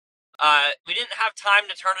car. We didn't have time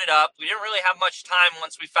to turn it up. We didn't really have much time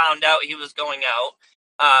once we found out he was going out.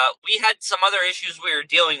 We had some other issues we were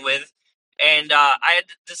dealing with, and I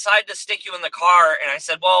had decided to stick you in the car, and I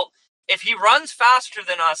said, well, if he runs faster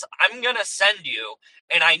than us, I'm going to send you,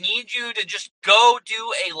 and I need you to just go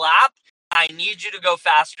do a lap. I need you to go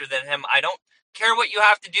faster than him. I don't care what you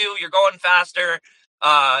have to do. You're going faster.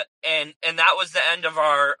 And that was the end of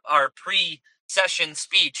our pre-session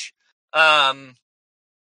speech.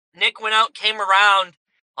 Nick went out, came around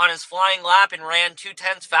on his flying lap and ran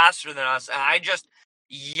 0.2 faster than us. And I just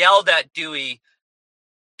yelled at Dewey,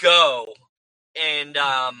 go. And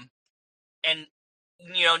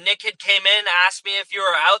Nick had came in, asked me if you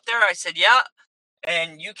were out there. I said, yeah.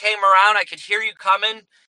 And you came around. I could hear you coming.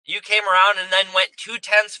 You came around and then went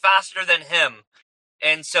 0.2 faster than him.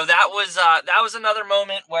 And so that was another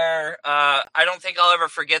moment where I don't think I'll ever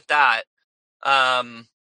forget that.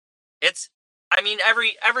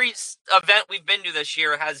 Every event we've been to this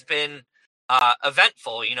year has been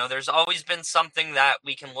eventful. There's always been something that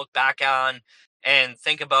we can look back on and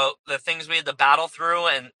think about the things we had to battle through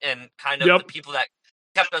and kind of the people that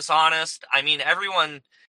kept us honest. I mean, everyone,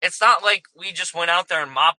 it's not like we just went out there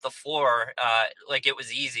and mopped the floor like it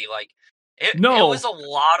was easy. Like it was a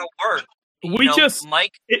lot of work.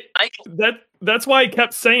 That's why I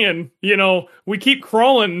kept saying, we keep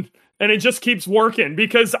crawling and it just keeps working,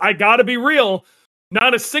 because I gotta be real.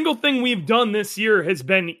 Not a single thing we've done this year has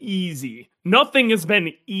been easy. Nothing has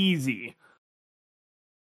been easy.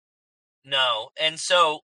 No. And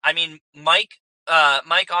so, I mean, Mike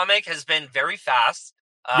Omek has been very fast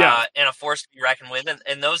and a force to be reckoned with.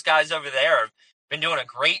 And those guys over there have been doing a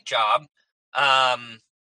great job. Kyle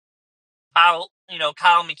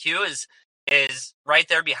McHugh is right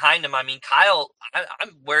there behind him. I mean, Kyle,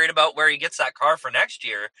 I'm worried about where he gets that car for next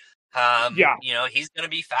year. He's going to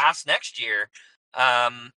be fast next year.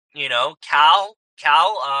 Cal,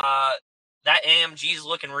 that AMG is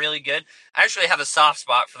looking really good. I actually have a soft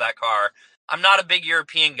spot for that car. I'm not a big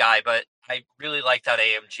European guy, but I really like that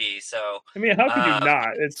AMG. So, I mean, how could you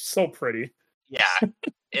not? It's so pretty. Yeah,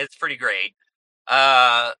 it's pretty great.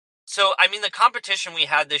 So, I mean, the competition we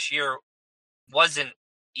had this year wasn't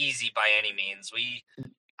easy by any means.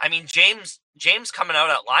 James coming out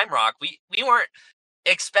at Lime Rock, we weren't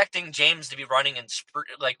expecting James to be running in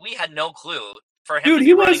like, we had no clue for him. Dude,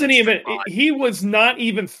 he was not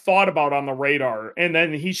even thought about on the radar. And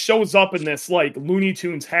then he shows up in this like Looney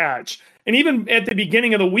Tunes hatch. And even at the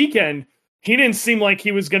beginning of the weekend, he didn't seem like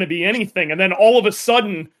he was going to be anything. And then all of a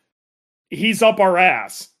sudden, he's up our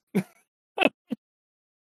ass. It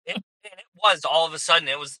was all of a sudden.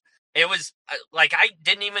 It was like, I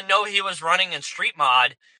didn't even know he was running in Street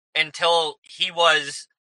Mod until he was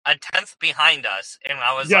a 10th behind us. And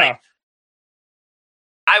I was like,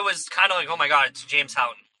 I was kind of like, oh my God, it's James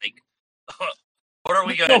Houghton. Like, what are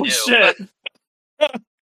we going to do? Shit.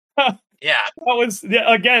 Yeah.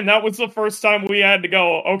 That was the first time we had to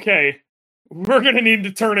go, okay, we're going to need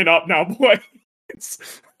to turn it up now, boys.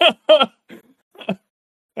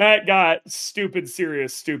 That got stupid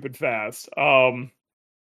serious, stupid fast. Yeah.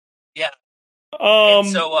 And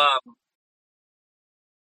so,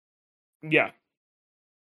 yeah.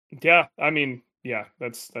 Yeah, I mean, yeah,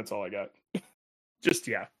 that's all I got. Just,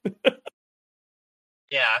 yeah.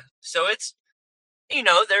 Yeah. So you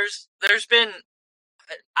know, there's been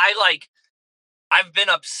I've been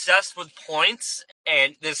obsessed with points,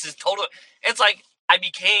 and this is total. It's like I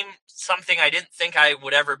became something I didn't think I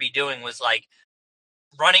would ever be doing, was like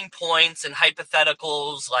running points and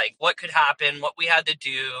hypotheticals, like what could happen, what we had to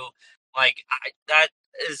do. Like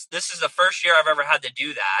this is the first year I've ever had to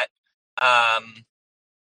do that.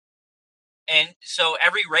 And so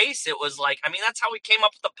every race, it was like, I mean, that's how we came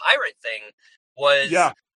up with the pirate thing. Was,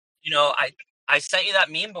 Yeah. you know, I sent you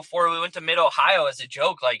that meme before we went to Mid Ohio as a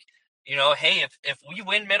joke, like, you know, hey, if we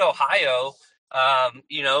win Mid Ohio,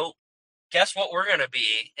 you know, guess what we're gonna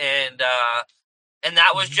be, and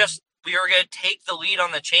that was just, we were gonna take the lead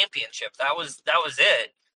on the championship. That was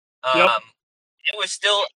it. Yep. It was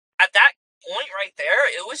still at that point right there.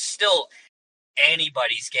 It was still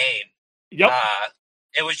anybody's game. Yep.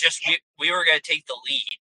 It was just we were going to take the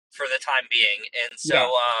lead for the time being, and so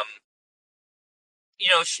Yeah. you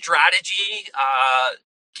know, strategy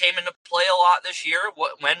came into play a lot this year.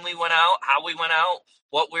 When we went out, how we went out,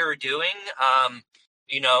 what we were doing.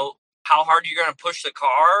 You know, how hard you're going to push the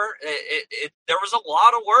car. There was a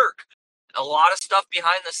lot of work, a lot of stuff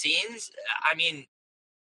behind the scenes. I mean,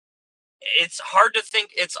 it's hard to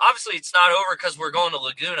think. It's obviously it's not over because we're going to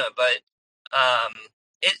Laguna, but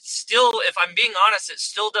it's still, if I'm being honest, it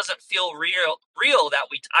still doesn't feel real that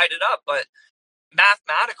we tied it up. But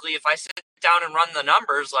mathematically, if I sit down and run the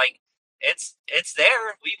numbers, like it's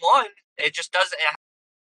there. We won. It just doesn't happen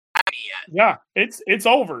yet. Yeah, it's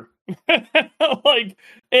over. Like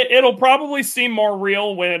it'll probably seem more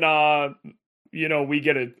real when you know, we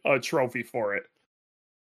get a trophy for it.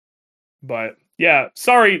 But yeah,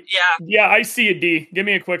 sorry. Yeah, I see it, D. Give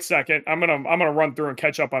me a quick second. I'm gonna run through and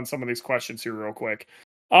catch up on some of these questions here real quick.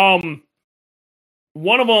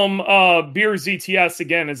 One of them, Beer ZTS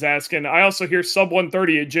again, is asking, I also hear sub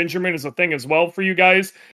 130 at Gingerman is a thing as well for you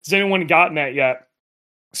guys. Has anyone gotten that yet?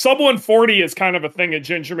 Sub 140 is kind of a thing at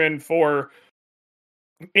Gingerman for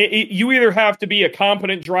you either have to be a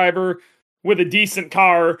competent driver with a decent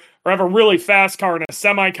car or have a really fast car and a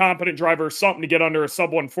semi-competent driver or something to get under a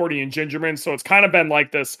sub 140 in Gingerman. So it's kind of been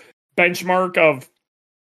like this benchmark of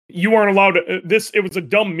you aren't allowed to, it was a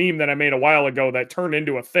dumb meme that I made a while ago that turned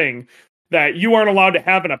into a thing that you aren't allowed to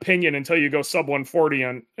have an opinion until you go sub 140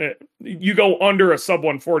 on, you go under a sub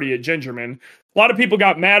 140 at Gingerman. A lot of people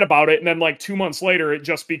got mad about it, and then like 2 months later, it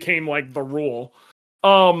just became like the rule.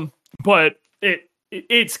 But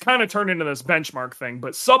it's kind of turned into this benchmark thing.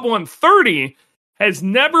 But sub 130 has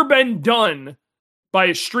never been done by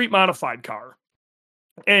a street modified car,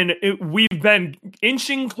 and we've been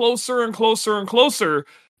inching closer and closer and closer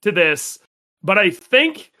to this. But I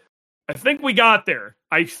think we got there.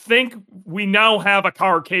 I think we now have a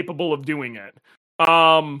car capable of doing it.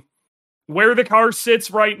 Where the car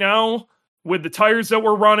sits right now, with the tires that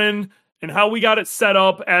we're running and how we got it set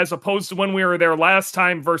up as opposed to when we were there last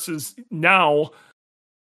time versus now,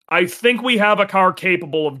 I think we have a car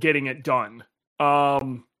capable of getting it done.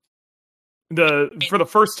 For the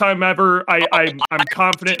first time ever, I'm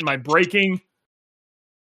confident in my braking.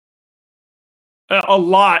 A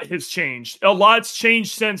lot has changed. A lot's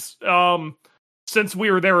changed since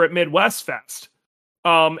we were there at Midwest Fest.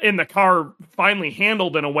 And the car finally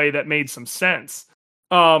handled in a way that made some sense.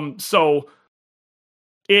 So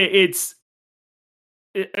it's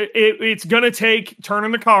gonna take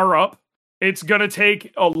turning the car up. It's gonna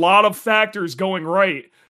take a lot of factors going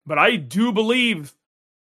right, but I do believe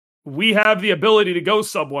we have the ability to go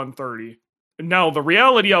sub 130. Now, the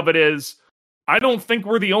reality of it is, I don't think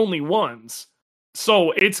we're the only ones.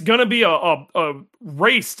 So it's gonna be a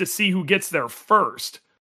race to see who gets there first,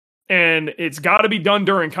 and it's got to be done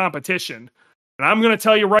during competition. And I'm gonna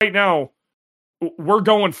tell you right now, we're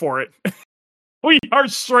going for it. We are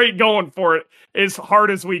straight going for it as hard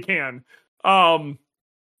as we can.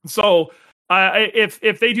 So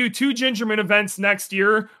if they do 2 Gingerman events next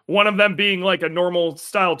year, one of them being like a normal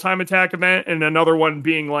style time attack event and another one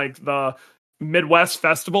being like the Midwest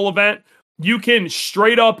Festival event, you can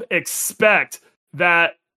straight up expect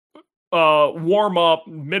that warm up,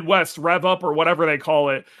 Midwest rev up, or whatever they call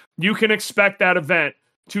it. You can expect that event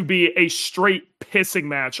to be a straight pissing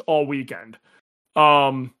match all weekend.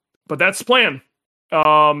 But that's the plan.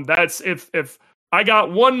 That's if I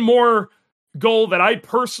got one more goal that I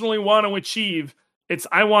personally want to achieve, it's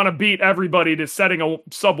I want to beat everybody to setting a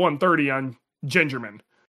sub 130 on Gingerman.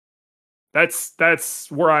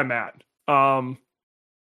 That's where I'm at. And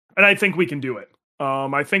I think we can do it.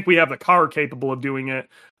 I think we have the car capable of doing it.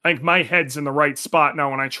 I think my head's in the right spot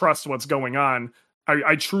now and I trust what's going on.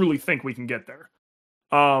 I truly think we can get there.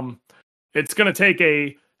 It's going to take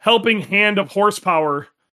a helping hand of horsepower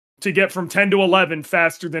to get from 10 to 11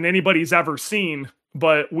 faster than anybody's ever seen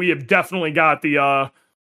but we have definitely got the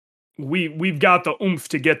we've got the oomph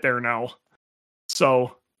to get there now.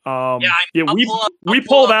 So we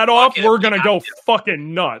pull that off, we're gonna go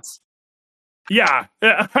fucking nuts. Yeah,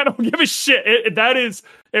 I don't give a shit. That is,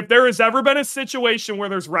 if there has ever been a situation where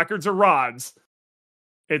there's records or rods,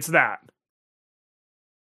 it's that.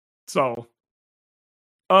 So,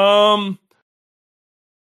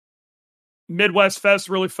 Midwest Fest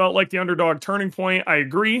really felt like the underdog turning point. I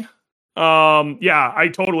agree. Yeah, I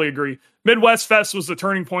totally agree. Midwest Fest was the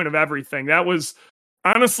turning point of everything. That was,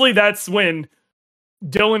 honestly, that's when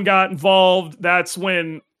Dylan got involved. That's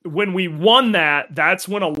when we won that, that's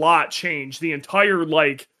when a lot changed. The entire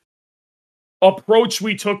approach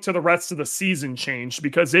we took to the rest of the season changed,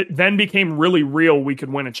 because it then became really real we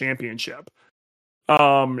could win a championship.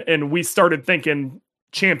 And we started thinking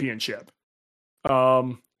championship.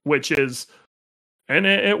 Which is, and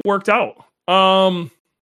it worked out.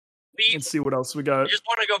 Let's see what else we got. I just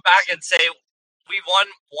want to go back and say we won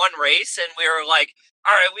one race and we were like,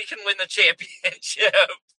 all right, we can win the championship.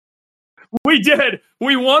 We did.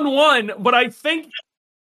 We won one, but I think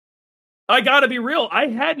I gotta be real. I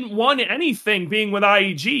hadn't won anything being with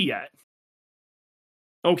IAG yet.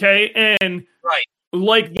 Okay. And right,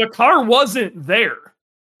 the car wasn't there.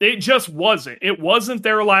 It just wasn't. It wasn't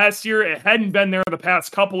there last year. It hadn't been there the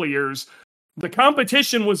past couple of years. The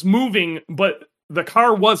competition was moving, but the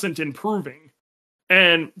car wasn't improving.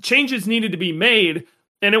 And changes needed to be made.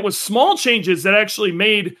 And it was small changes that actually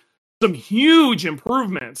made some huge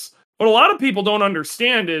improvements. What a lot of people don't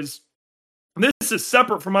understand is this is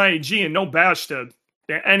separate from IAG, and no bash to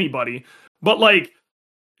anybody. But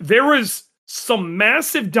there was some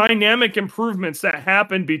massive dynamic improvements that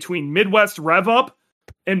happened between Midwest Rev Up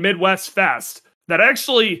and Midwest Fest that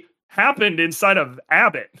actually happened inside of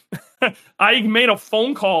Abbott. I made a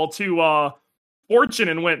phone call to Fortune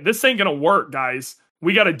and went, this ain't gonna work, guys.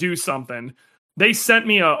 We gotta do something. They sent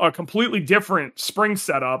me a completely different spring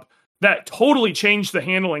setup that totally changed the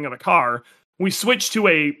handling of the car. We switched to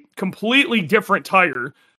a completely different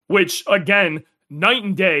tire, which, again, night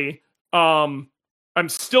and day. I'm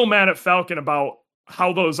still mad at Falcon about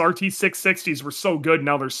how those RT660s were so good,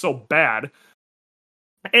 now they're so bad.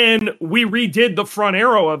 And we redid the front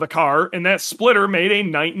aero of the car, and that splitter made a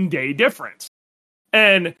night and day difference.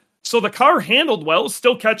 And so the car handled well,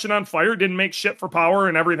 still catching on fire, didn't make shit for power,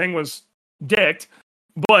 and everything was dicked.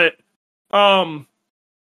 But, the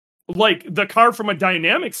car from a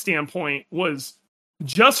dynamic standpoint was,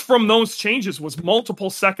 just from those changes, was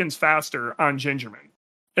multiple seconds faster on Gingerman.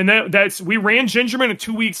 And that's, we ran Gingerman, and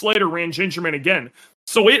 2 weeks later ran Gingerman again.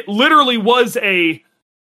 So it literally was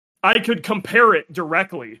I could compare it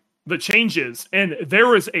directly, the changes, and there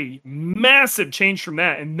was a massive change from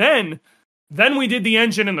that. And then we did the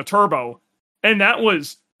engine and the turbo, and that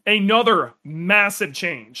was another massive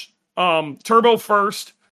change. Turbo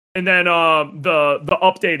first, and then the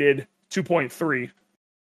updated 2.3.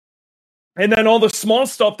 And then all the small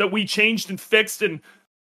stuff that we changed and fixed and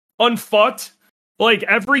unfucked,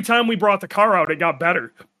 every time we brought the car out, it got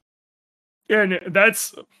better. And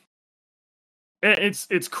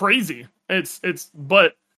it's crazy.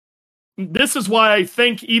 But this is why I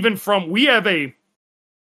think we have a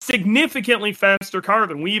significantly faster car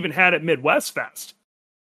than we even had at Midwest Fest.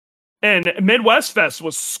 And Midwest Fest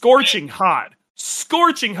was scorching hot.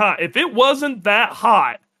 Scorching hot. If it wasn't that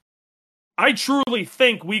hot, I truly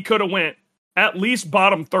think we could have went at least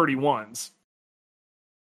bottom 31s.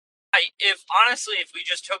 If we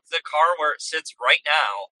just took the car where it sits right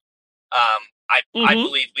now, I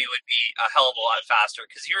believe we would be a hell of a lot faster,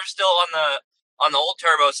 because you're still on the old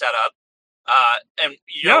turbo setup. And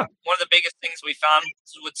know, one of the biggest things we found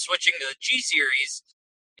with switching to the G series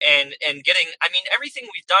and getting, everything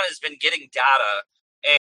we've done has been getting data.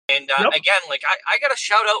 And again, I got to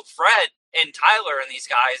shout out Fred and Tyler and these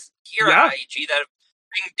guys here at IAG that have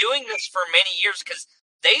been doing this for many years, because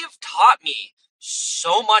they've taught me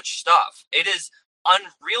so much stuff. It is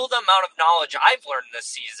unreal the amount of knowledge I've learned this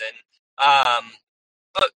season.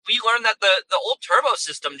 But we learned that the old turbo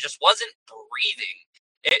system just wasn't breathing.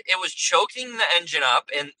 It was choking the engine up,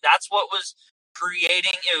 and that's what was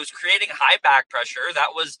creating high back pressure.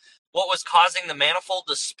 That was what was causing the manifold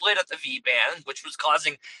to split at the V-band, which was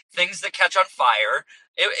causing things to catch on fire.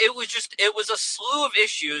 It was a slew of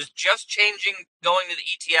issues just changing, going to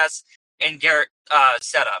the ETS and Garrett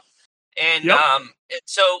setup. And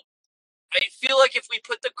so I feel like if we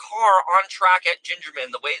put the car on track at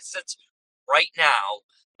Gingerman the way it sits right now.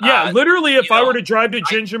 Literally, if I were to drive to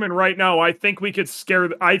Gingerman right now, I think we could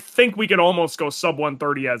almost go sub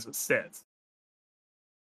 130 as it sits.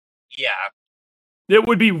 Yeah. It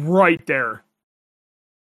would be right there.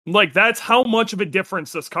 Like, that's how much of a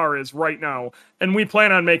difference this car is right now. And we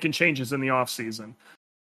plan on making changes in the off season.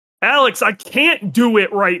 Alex, I can't do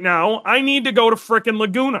it right now. I need to go to frickin'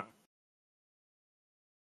 Laguna.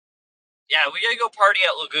 Yeah, we gotta go party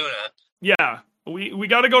at Laguna. Yeah, we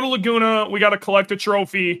got to go to Laguna. We got to collect a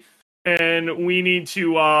trophy, and we need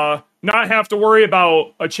to not have to worry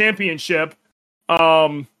about a championship.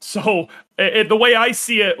 So the way I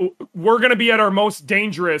see it, we're gonna be at our most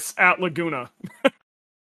dangerous at Laguna.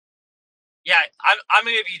 Yeah, I'm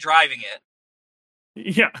gonna be driving it.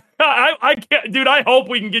 Yeah, I can't, dude. I hope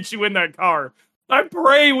we can get you in that car. I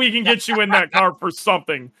pray we can get you in that car for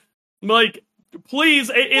something. Like, please,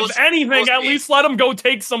 if anything, at least let him go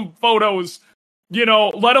take some photos. You know,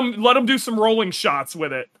 let him do some rolling shots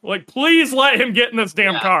with it. Like, please let him get in this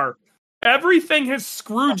damn car. Everything has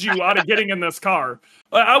screwed you out of getting in this car.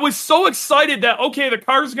 I was so excited that, okay, the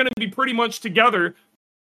car's going to be pretty much together.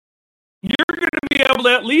 You're going to be able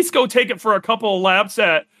to at least go take it for a couple of laps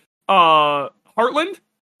at Heartland,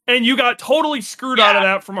 and you got totally screwed out of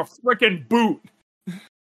that from a freaking boot.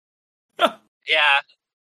 Yeah.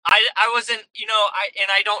 I wasn't,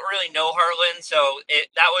 I don't really know Heartland, so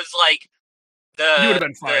that was like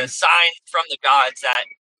the sign from the gods that,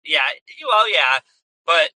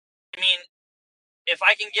 but I mean, if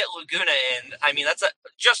I can get Laguna in, I mean,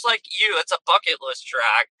 just like you, it's a bucket list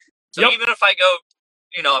track. So even if I go,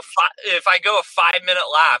 if I go a 5-minute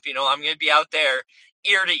lap, I'm going to be out there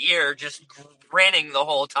ear to ear, just grinning the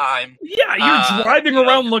whole time. Yeah, you're driving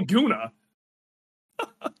around Laguna.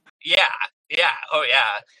 Yeah. Oh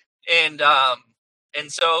yeah.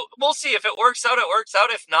 And so we'll see if it works out. It works out.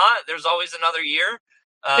 If not, there's always another year.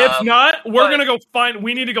 If not,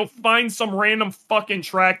 we need to go find some random fucking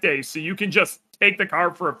track day so you can just take the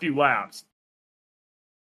car for a few laps.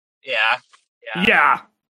 Yeah.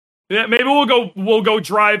 Maybe we'll go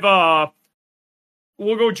drive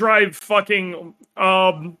fucking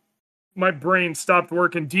my brain stopped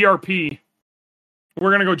working. DRP.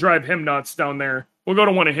 We're gonna go drive him nuts down there. We'll go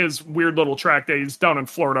to one of his weird little track days down in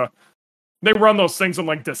Florida. They run those things in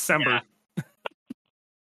like December. Yeah.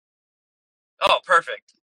 Oh,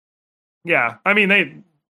 perfect. Yeah, I mean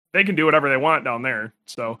they can do whatever they want down there.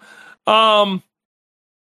 So,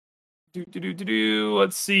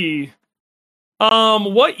 let's see.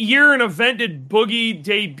 What year and event did Boogie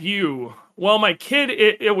debut? Well, my kid,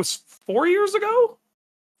 it was 4 years ago.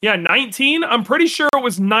 Yeah, 19. I'm pretty sure it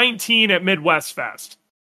was 19 at Midwest Fest.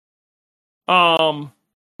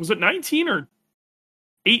 Was it 19 or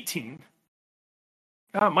 18?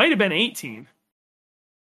 It might have been 18.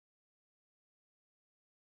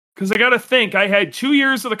 Because I got to think, I had 2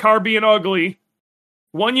 years of the car being ugly,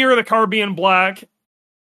 1 year of the car being black,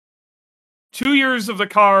 2 years of the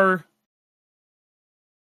car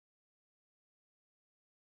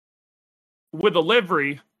with a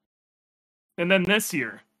livery, and then this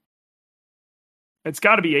year. It's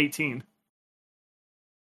got to be 18.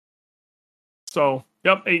 So,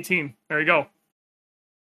 yep, 18. There you go.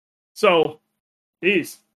 So,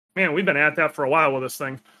 geez, man, we've been at that for a while with this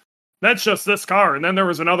thing. That's just this car. And then there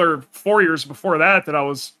was another 4 years before that I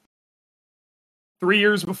was 3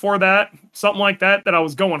 years before that, something like that I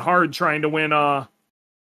was going hard trying to win a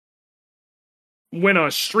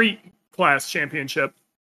street class championship.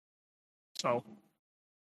 So,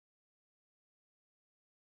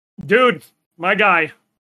 dude, my guy,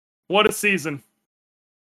 what a season.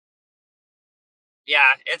 Yeah,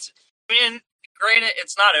 granted,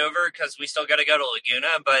 it's not over because we still got to go to Laguna,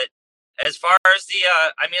 but as far as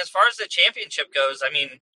the championship goes, I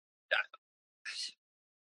mean,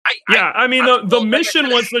 the mission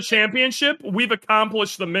was the championship. We've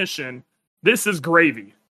accomplished the mission. This is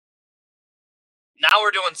gravy. Now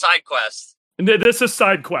we're doing side quests. This is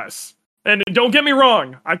side quests. And don't get me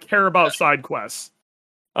wrong, I care about side quests.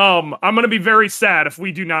 I'm going to be very sad if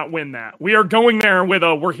we do not win that. We are going there with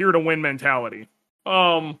a we're here to win mentality.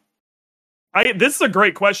 This is a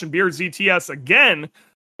great question. Beer ZTS again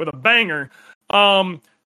with a banger.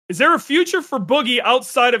 Is there a future for Boogie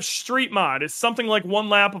outside of Street Mod? Is something like One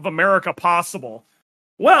Lap of America possible?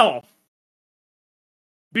 Well,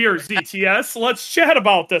 Beer ZTS, let's chat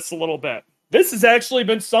about this a little bit. This has actually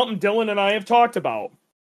been something Dylan and I have talked about.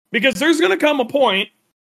 Because there's going to come a point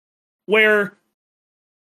where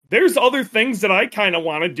there's other things that I kind of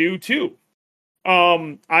want to do too.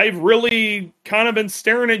 I've really kind of been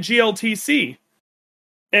staring at GLTC.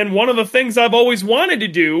 And one of the things I've always wanted to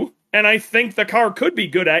do, and I think the car could be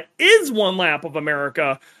good at, is One Lap of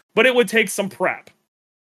America, but it would take some prep.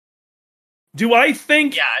 Do I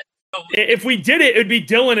think if we did it, it'd be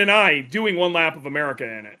Dylan and I doing One Lap of America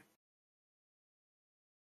in it?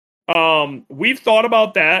 We've thought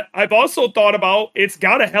about that. I've also thought about it's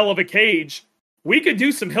got a hell of a cage. We could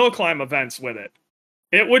do some hill climb events with it.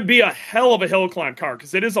 It would be a hell of a hill climb car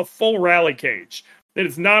because it is a full rally cage. It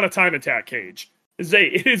is not a time attack cage.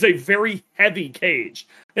 It is a very heavy cage.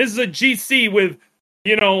 This is a GC with,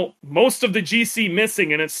 most of the GC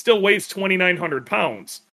missing, and it still weighs 2,900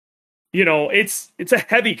 pounds. It's a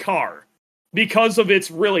heavy car because of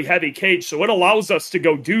its really heavy cage. So it allows us to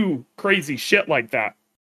go do crazy shit like that.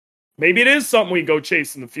 Maybe it is something we go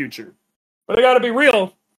chase in the future. But I gotta be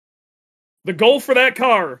real. The goal for that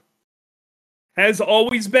car has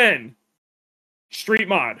always been street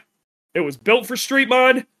mod. It was built for street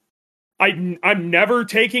mod. I'm never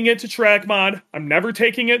taking it to track mod. I'm never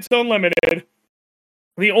taking it to unlimited.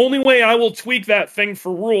 The only way I will tweak that thing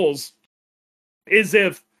for rules is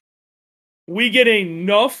if we get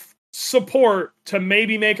enough support to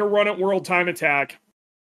maybe make a run at World Time Attack,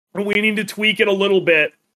 and we need to tweak it a little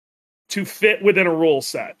bit to fit within a rule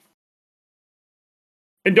set.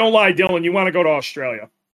 And don't lie, Dylan, you want to go to Australia.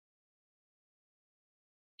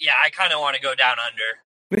 Yeah, I kind of want to go down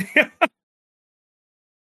under.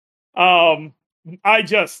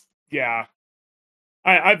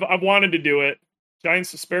 I've wanted to do it.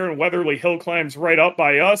 Giants Despair and Weatherly Hill climbs right up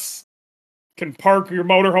by us. Can park your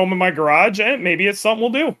motorhome in my garage, and maybe it's something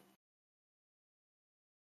we'll do.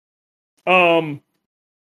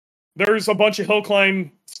 There's a bunch of hill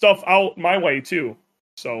climb stuff out my way too.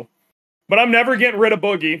 So, but I'm never getting rid of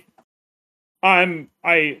Boogie.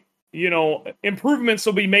 Improvements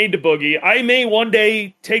will be made to Boogie. I may one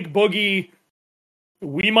day take Boogie.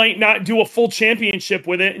 We might not do a full championship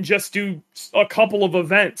with it and just do a couple of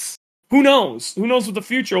events. Who knows? Who knows what the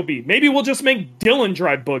future will be? Maybe we'll just make Dylan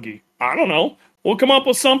drive Boogie. I don't know. We'll come up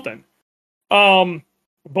with something.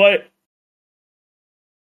 But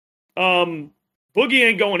Boogie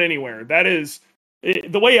ain't going anywhere. That is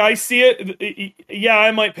the way I see it. Yeah,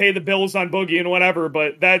 I might pay the bills on Boogie and whatever,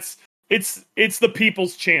 but it's the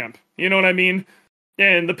people's champ. You know what I mean?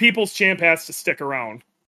 And the people's champ has to stick around.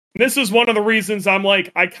 This is one of the reasons I'm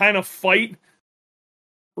like, I kind of fight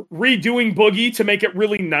redoing Boogie to make it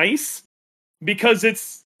really nice because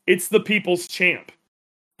it's the people's champ.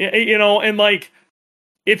 And like,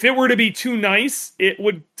 if it were to be too nice, it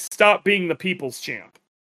would stop being the people's champ.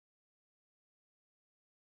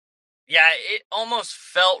 Yeah, it almost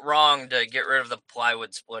felt wrong to get rid of the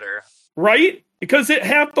plywood splitter. Right? Because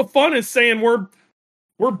half the fun is saying we're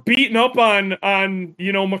beating up on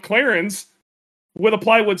McLarens with a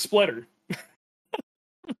plywood splitter.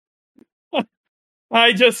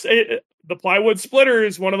 The plywood splitter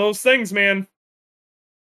is one of those things, man.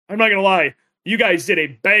 I'm not gonna lie. You guys did a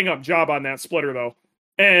bang up job on that splitter though.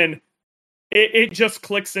 And it just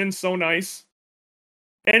clicks in so nice.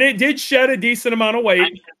 And it did shed a decent amount of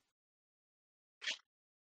weight.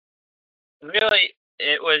 Really,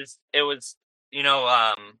 it was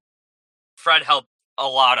Fred helped a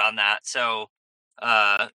lot on that. So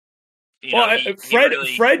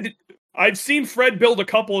Fred, I've seen Fred build a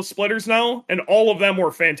couple of splitters now, and all of them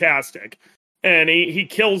were fantastic. And he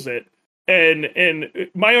kills it. And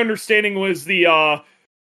my understanding was we're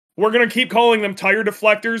gonna keep calling them tire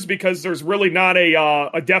deflectors because there's really not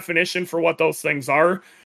a definition for what those things are.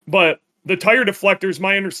 But the tire deflectors,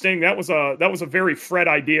 my understanding, that was a very Fred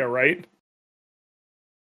idea, right?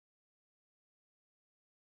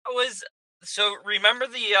 So remember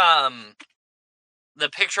the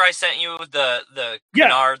picture I sent you with the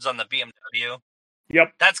canards on the BMW?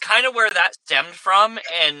 Yep. That's kind of where that stemmed from,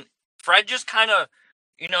 and Fred just kind of,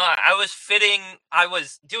 I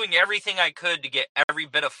was doing everything I could to get every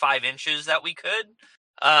bit of 5 inches that we could.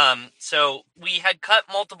 So we had cut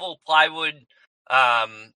multiple plywood,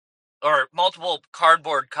 or multiple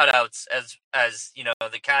cardboard cutouts as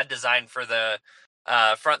the CAD design for the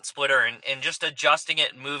front splitter, and just adjusting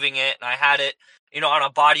it and moving it. And I had it, on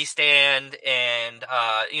a body stand and,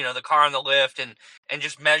 the car on the lift and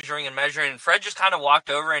just measuring. And Fred just kind of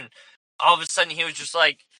walked over, and all of a sudden he was just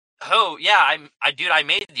like, oh yeah, I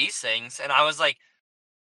made these things. And I was like,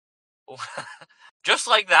 just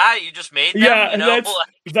like that, you just made them? Yeah,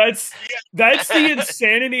 that's the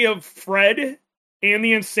insanity of Fred and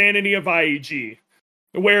the insanity of IAG,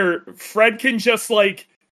 where Fred can just like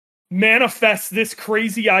manifest this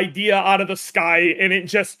crazy idea out of the sky and it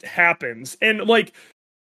just happens. And like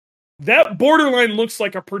that borderline looks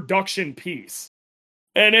like a production piece.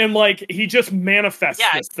 And like he just manifests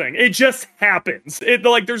this thing. It just happens.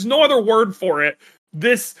 There's no other word for it.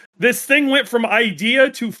 This thing went from idea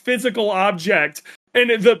to physical object, and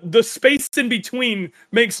the space in between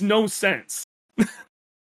makes no sense.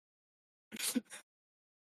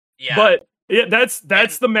 Yeah. But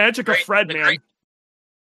that's the magic of Fred, man.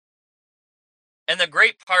 the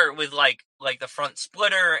great part with like the front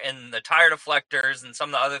splitter and the tire deflectors and some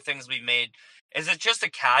of the other things we've made is it's just a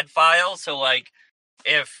CAD file. So like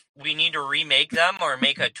if we need to remake them or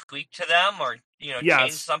make a tweak to them or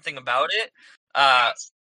change something about it,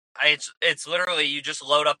 it's literally you just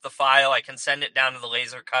load up the file. I can send it down to the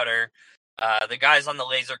laser cutter. The guys on the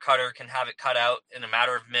laser cutter can have it cut out in a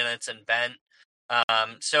matter of minutes and bent.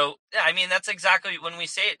 So I mean that's exactly when we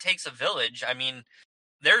say it takes a village. I mean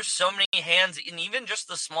there's so many hands, and even just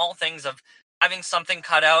the small things of having something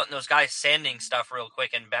cut out and those guys sanding stuff real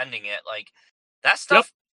quick and bending it, like that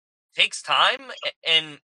stuff takes time,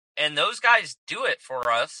 and those guys do it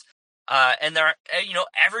for us, and they're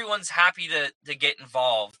everyone's happy to get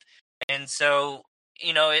involved, and so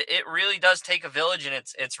it really does take a village, and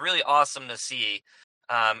it's really awesome to see.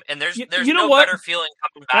 And there's no better feeling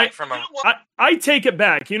coming back from a. I take it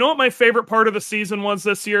back. You know what my favorite part of the season was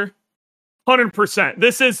this year? 100%.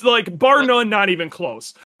 This is like bar none, not even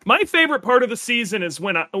close. My favorite part of the season is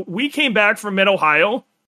when we came back from Mid-Ohio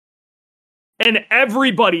and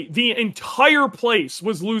everybody, the entire place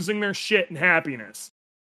was losing their shit and happiness.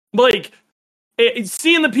 Like,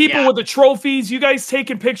 seeing the people with the trophies, you guys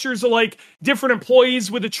taking pictures of like different employees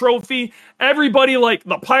with a trophy, everybody like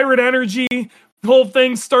the pirate energy, the whole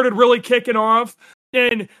thing started really kicking off.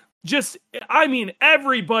 And just, I mean,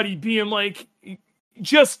 everybody being like,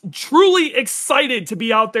 just truly excited to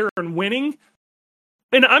be out there and winning.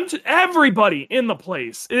 And everybody in the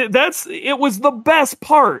place. It was the best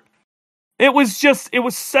part. It was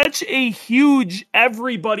such a huge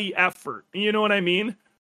everybody effort. You know what I mean?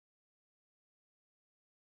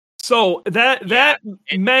 So that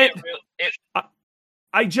meant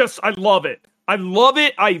I love it. I love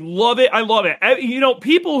it. I love it. I love it.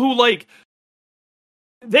 People who like,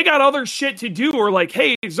 they got other shit to do, or like,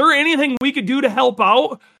 hey, is there anything we could do to help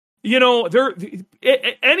out? Anybody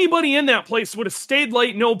in that place would have stayed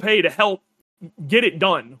late, no pay to help get it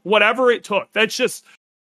done, whatever it took. That's just,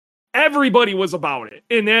 everybody was about it.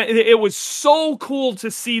 And it was so cool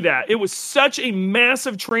to see that. It was such a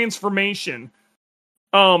massive transformation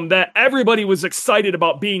that everybody was excited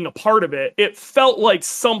about being a part of it. It felt like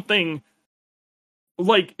something.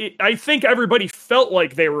 I think everybody felt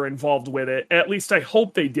like they were involved with it. At least I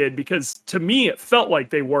hope they did, because to me it felt like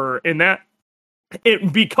they were. And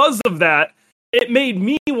because of that, it made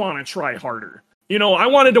me want to try harder. I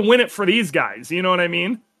wanted to win it for these guys. You know what I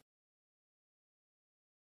mean?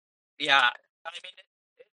 Yeah. I mean,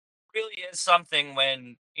 it really is something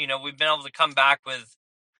when, we've been able to come back with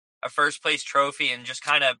a first place trophy and just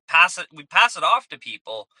kind of pass it off to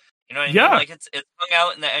people. You know what I mean? Like it's hung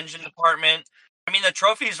out in the engine department. I mean, the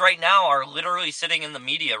trophies right now are literally sitting in the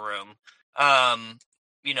media room, and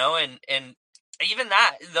even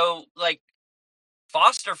that, though, like,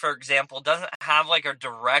 Foster, for example, doesn't have, like, a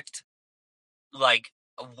direct, like,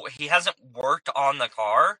 he hasn't worked on the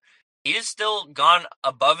car. He has still gone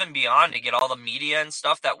above and beyond to get all the media and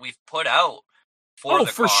stuff that we've put out for the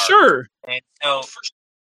car. For sure. And so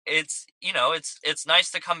it's nice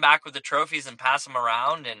to come back with the trophies and pass them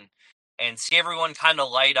around and see everyone kind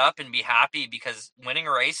of light up and be happy, because winning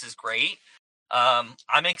a race is great. I'm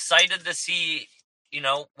excited to see,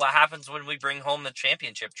 what happens when we bring home the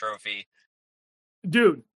championship trophy.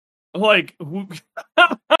 Dude, like,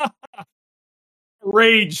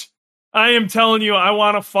 rage. I am telling you, I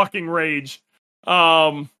want to fucking rage.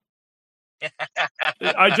 I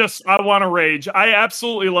want to rage. I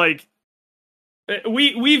absolutely, like,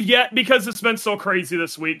 we've yet, because it's been so crazy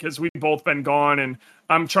this week, because we've both been gone and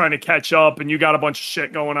I'm trying to catch up and you got a bunch of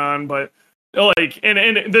shit going on, but like,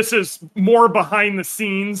 and this is more behind the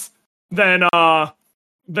scenes than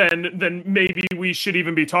maybe we should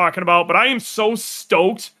even be talking about, but I am so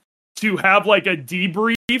stoked to have like a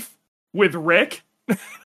debrief with Rick,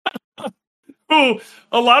 who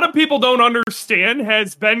a lot of people don't understand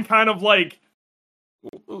has been kind of like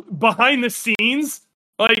behind the scenes.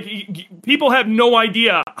 Like, people have no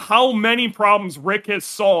idea how many problems Rick has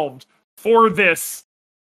solved for this,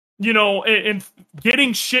 and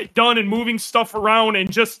getting shit done and moving stuff around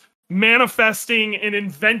and just manifesting and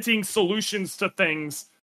inventing solutions to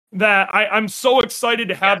things, that I'm so excited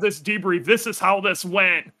to have this debrief. This is how this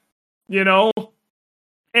went, and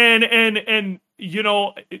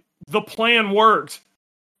the plan worked.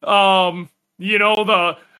 The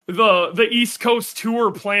East Coast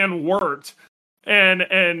tour plan worked.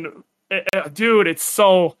 And dude,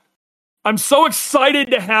 I'm so excited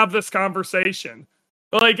to have this conversation.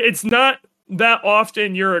 Like, it's not that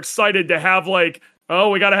often you're excited to have, like, oh,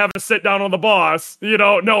 we got to have a sit down with the boss.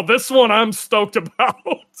 No, this one I'm stoked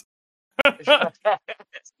about.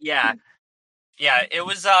 Yeah. It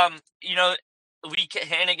was,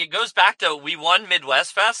 and it goes back to we won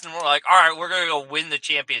Midwest Fest, and we're like, all right, we're gonna go win the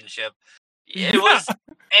championship. It was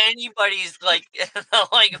anybody's like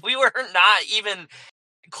we were not even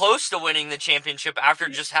close to winning the championship after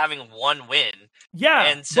just having one win. Yeah,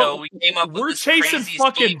 and so we came up with we're this chasing crazy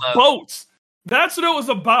fucking boats. That's what it was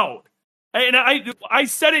about. And I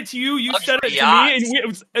said it to you, you said it to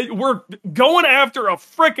me, and we're going after a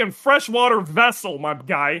frickin' freshwater vessel, my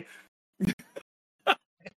guy.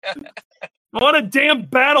 On a damn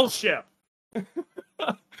battleship.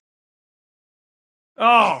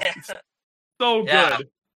 Oh, so good.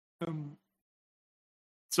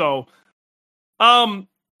 So,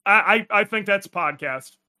 I think that's a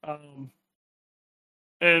podcast.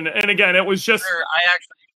 And again, it was just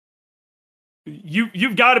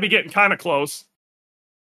you've got to be getting kind of close.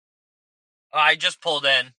 I just pulled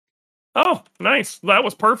in. Oh, nice. That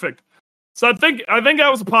was perfect. So I think that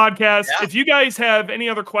was a podcast. Yeah. If you guys have any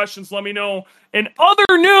other questions, let me know. And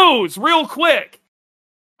other news, real quick.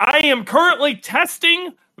 I am currently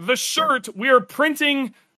testing the shirt we are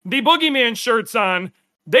printing the Boogeyman shirts on.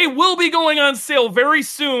 They will be going on sale very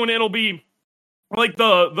soon. It'll be like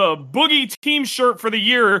the Boogie team shirt for the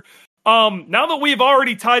year. Now that we've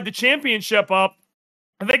already tied the championship up,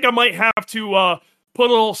 I think I might have to put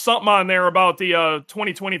a little something on there about the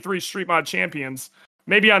 2023 Street Mod Champions.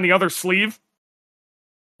 Maybe on the other sleeve.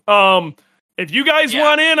 If you guys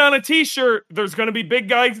want in on a t-shirt, there's going to be big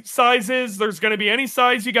guy sizes. There's going to be any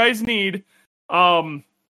size you guys need.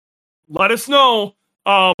 Let us know.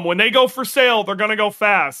 When they go for sale, they're going to go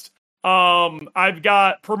fast. I've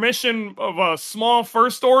got permission of a small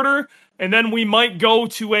first order, and then we might go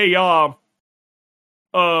to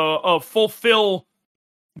a fulfill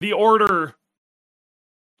the order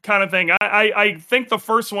kind of thing. I think the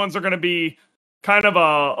first ones are going to be kind of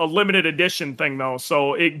a limited edition thing though.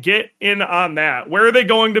 So get in on that. Where are they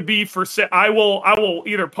going to be for sale? I will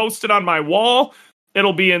either post it on my wall.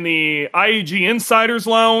 It'll be in the IAG Insiders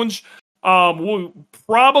Lounge. We'll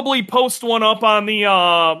probably post one up on the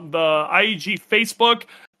IAG Facebook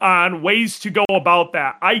on ways to go about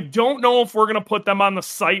that. I don't know if we're going to put them on the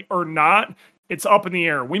site or not. It's up in the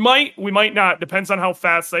air. We might not. Depends on how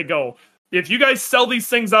fast they go. If you guys sell these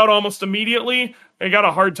things out almost immediately, I got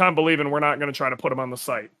a hard time believing we're not going to try to put them on the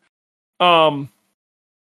site. So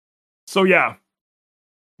yeah,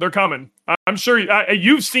 they're coming. I'm sure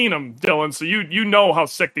you've seen them, Dylan, so you know how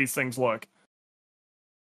sick these things look.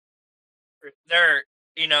 They're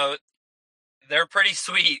pretty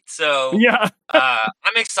sweet. So yeah,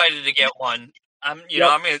 I'm excited to get one. I'm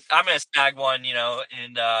gonna snag one.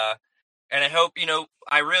 And I hope,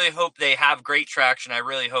 I really hope they have great traction. I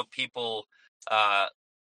really hope people are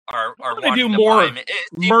wanting to more buy them.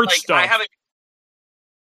 merch stuff.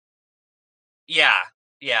 Yeah.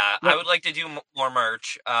 I would like to do more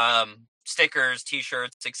merch, stickers,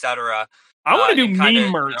 T-shirts, etc. I want to do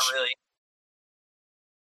meme merch.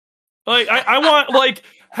 Like I want like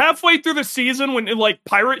halfway through the season when like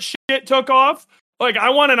pirate shit took off. Like I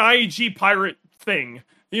want an IAG pirate thing.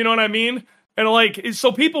 You know what I mean? And like,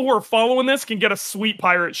 so people who are following this can get a sweet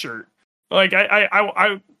pirate shirt. Like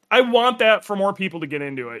I want that for more people to get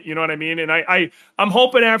into it. You know what I mean? And I'm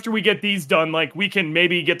hoping after we get these done, like we can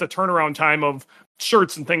maybe get the turnaround time of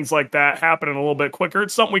shirts and things like that happening a little bit quicker.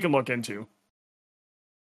 It's something we can look into.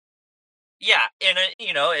 Yeah, and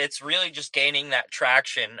it's really just gaining that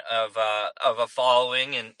traction of a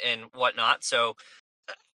following and whatnot. So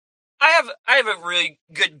I have a really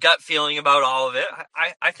good gut feeling about all of it.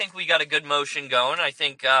 I think we got a good motion going. I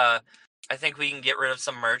think we can get rid of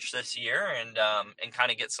some merch this year and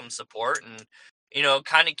kind of get some support and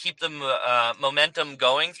kind of keep the momentum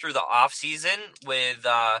going through the off season with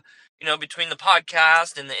between the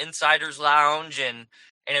podcast and the Insiders Lounge and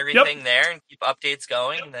everything there, and keep updates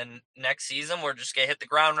going. And then next season we're just gonna hit the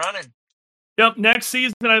ground running. Yep, next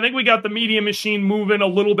season I think we got the media machine moving a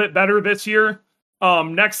little bit better this year.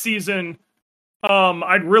 Next season,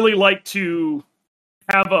 I'd really like to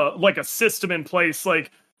have a system in place.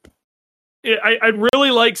 Like, I'd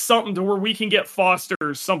really like something to where we can get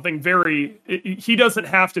Foster something he doesn't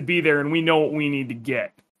have to be there, and we know what we need to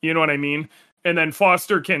get. You know what I mean? And then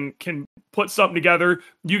Foster can put something together.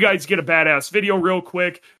 You guys get a badass video real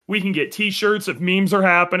quick. We can get T-shirts if memes are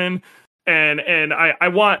happening, and I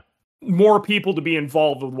want more people to be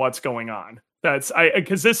involved with what's going on.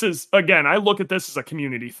 Because this is, again, I look at this as a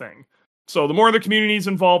community thing. So the more the community is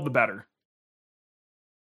involved, the better.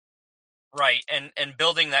 Right, and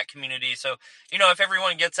building that community. So, if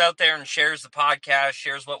everyone gets out there and shares the podcast,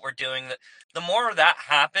 shares what we're doing, the more that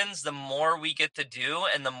happens, the more we get to do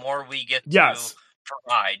and the more we get to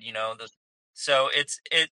provide, so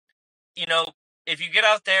if you get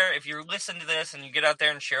out there, if you listen to this and you get out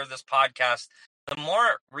there and share this podcast, the more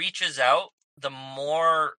it reaches out, the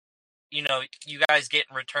more, you know, you guys get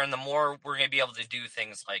in return, the more we're going to be able to do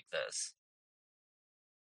things like this.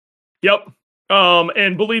 Yep.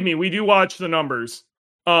 And believe me, we do watch the numbers.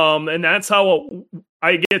 And that's how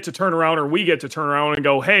I get to turn around, or we get to turn around and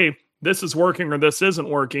go, hey, this is working or this isn't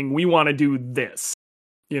working. We want to do this.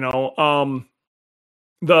 You know,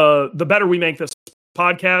 the better we make this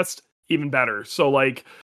podcast, even better. So like,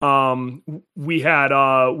 we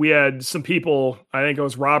had some people, I think it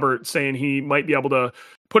was Robert, saying he might be able to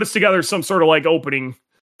put us together some sort of like opening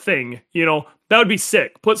thing. You know, that would be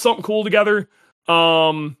sick. Put something cool together.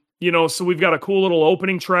 You know, so we've got a cool little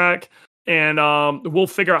opening track, and we'll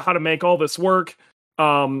figure out how to make all this work.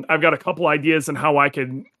 I've got a couple ideas on how I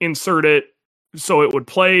could insert it so it would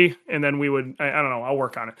play, and then we would, I don't know, I'll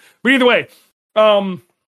work on it. But either way,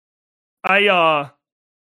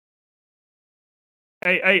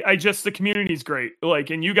 I just, the community's great.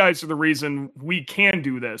 Like, and you guys are the reason we can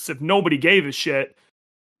do this. If nobody gave a shit,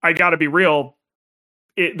 I gotta be real,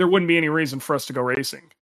 there wouldn't be any reason for us to go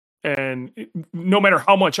racing. And no matter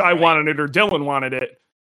how much I wanted it or Dylan wanted it,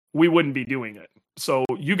 we wouldn't be doing it. So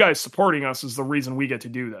you guys supporting us is the reason we get to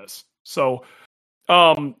do this. So,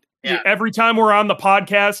 every time we're on the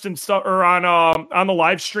podcast and stuff, or on the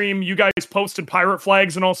live stream, you guys posted pirate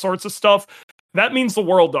flags and all sorts of stuff. That means the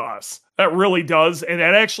world to us. That really does. And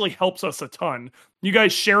that actually helps us a ton. You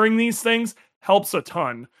guys sharing these things helps a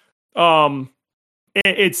ton.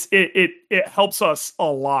 It helps us a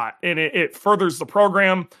lot, and it furthers the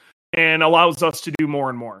program and allows us to do more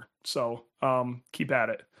and more. So, keep at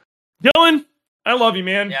it. Dylan, I love you,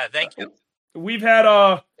 man. Yeah, thank you. We've had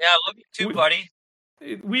I love you too, buddy.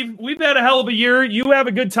 We've had a hell of a year. You have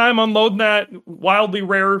a good time unloading that wildly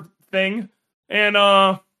rare thing. And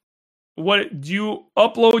what do you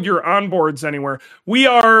upload your onboards anywhere? We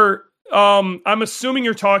are I'm assuming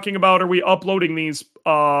you're talking about, are we uploading these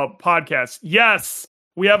podcasts? Yes.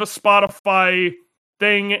 We have a Spotify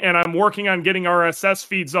thing, and I'm working on getting RSS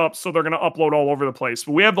feeds up, so they're going to upload all over the place.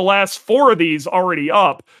 But we have the last 4 of these already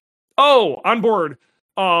up. Oh, on board.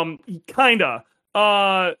 Kinda.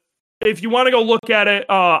 If you want to go look at it,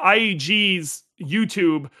 IAG's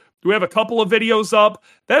YouTube, we have a couple of videos up.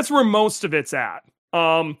 That's where most of it's at.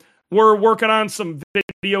 We're working on some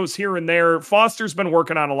videos here and there. Foster's been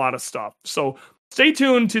working on a lot of stuff. So stay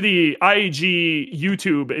tuned to the IAG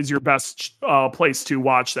YouTube is your best place to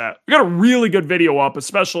watch that. We got a really good video up,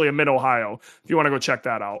 especially in Mid-Ohio, if you want to go check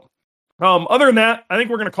that out. Other than that, I think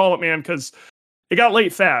we're going to call it, man, because it got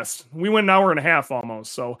late fast. We went an hour and a half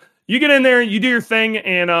almost. So you get in there, you do your thing,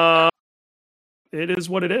 and it is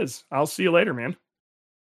what it is. I'll see you later, man.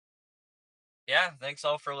 Yeah, thanks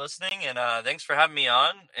all for listening, and thanks for having me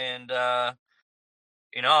on. And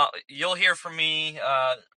you know, you'll hear from me,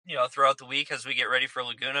 you know, throughout the week as we get ready for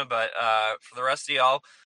Laguna. But for the rest of y'all,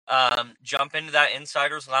 jump into that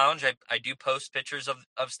Insiders Lounge. I do post pictures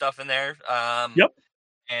of stuff in there. Yep.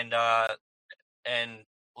 And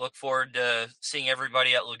look forward to seeing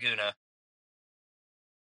everybody at Laguna.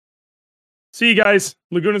 See you guys.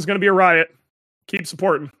 Laguna's going to be a riot. Keep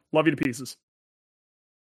supporting. Love you to pieces.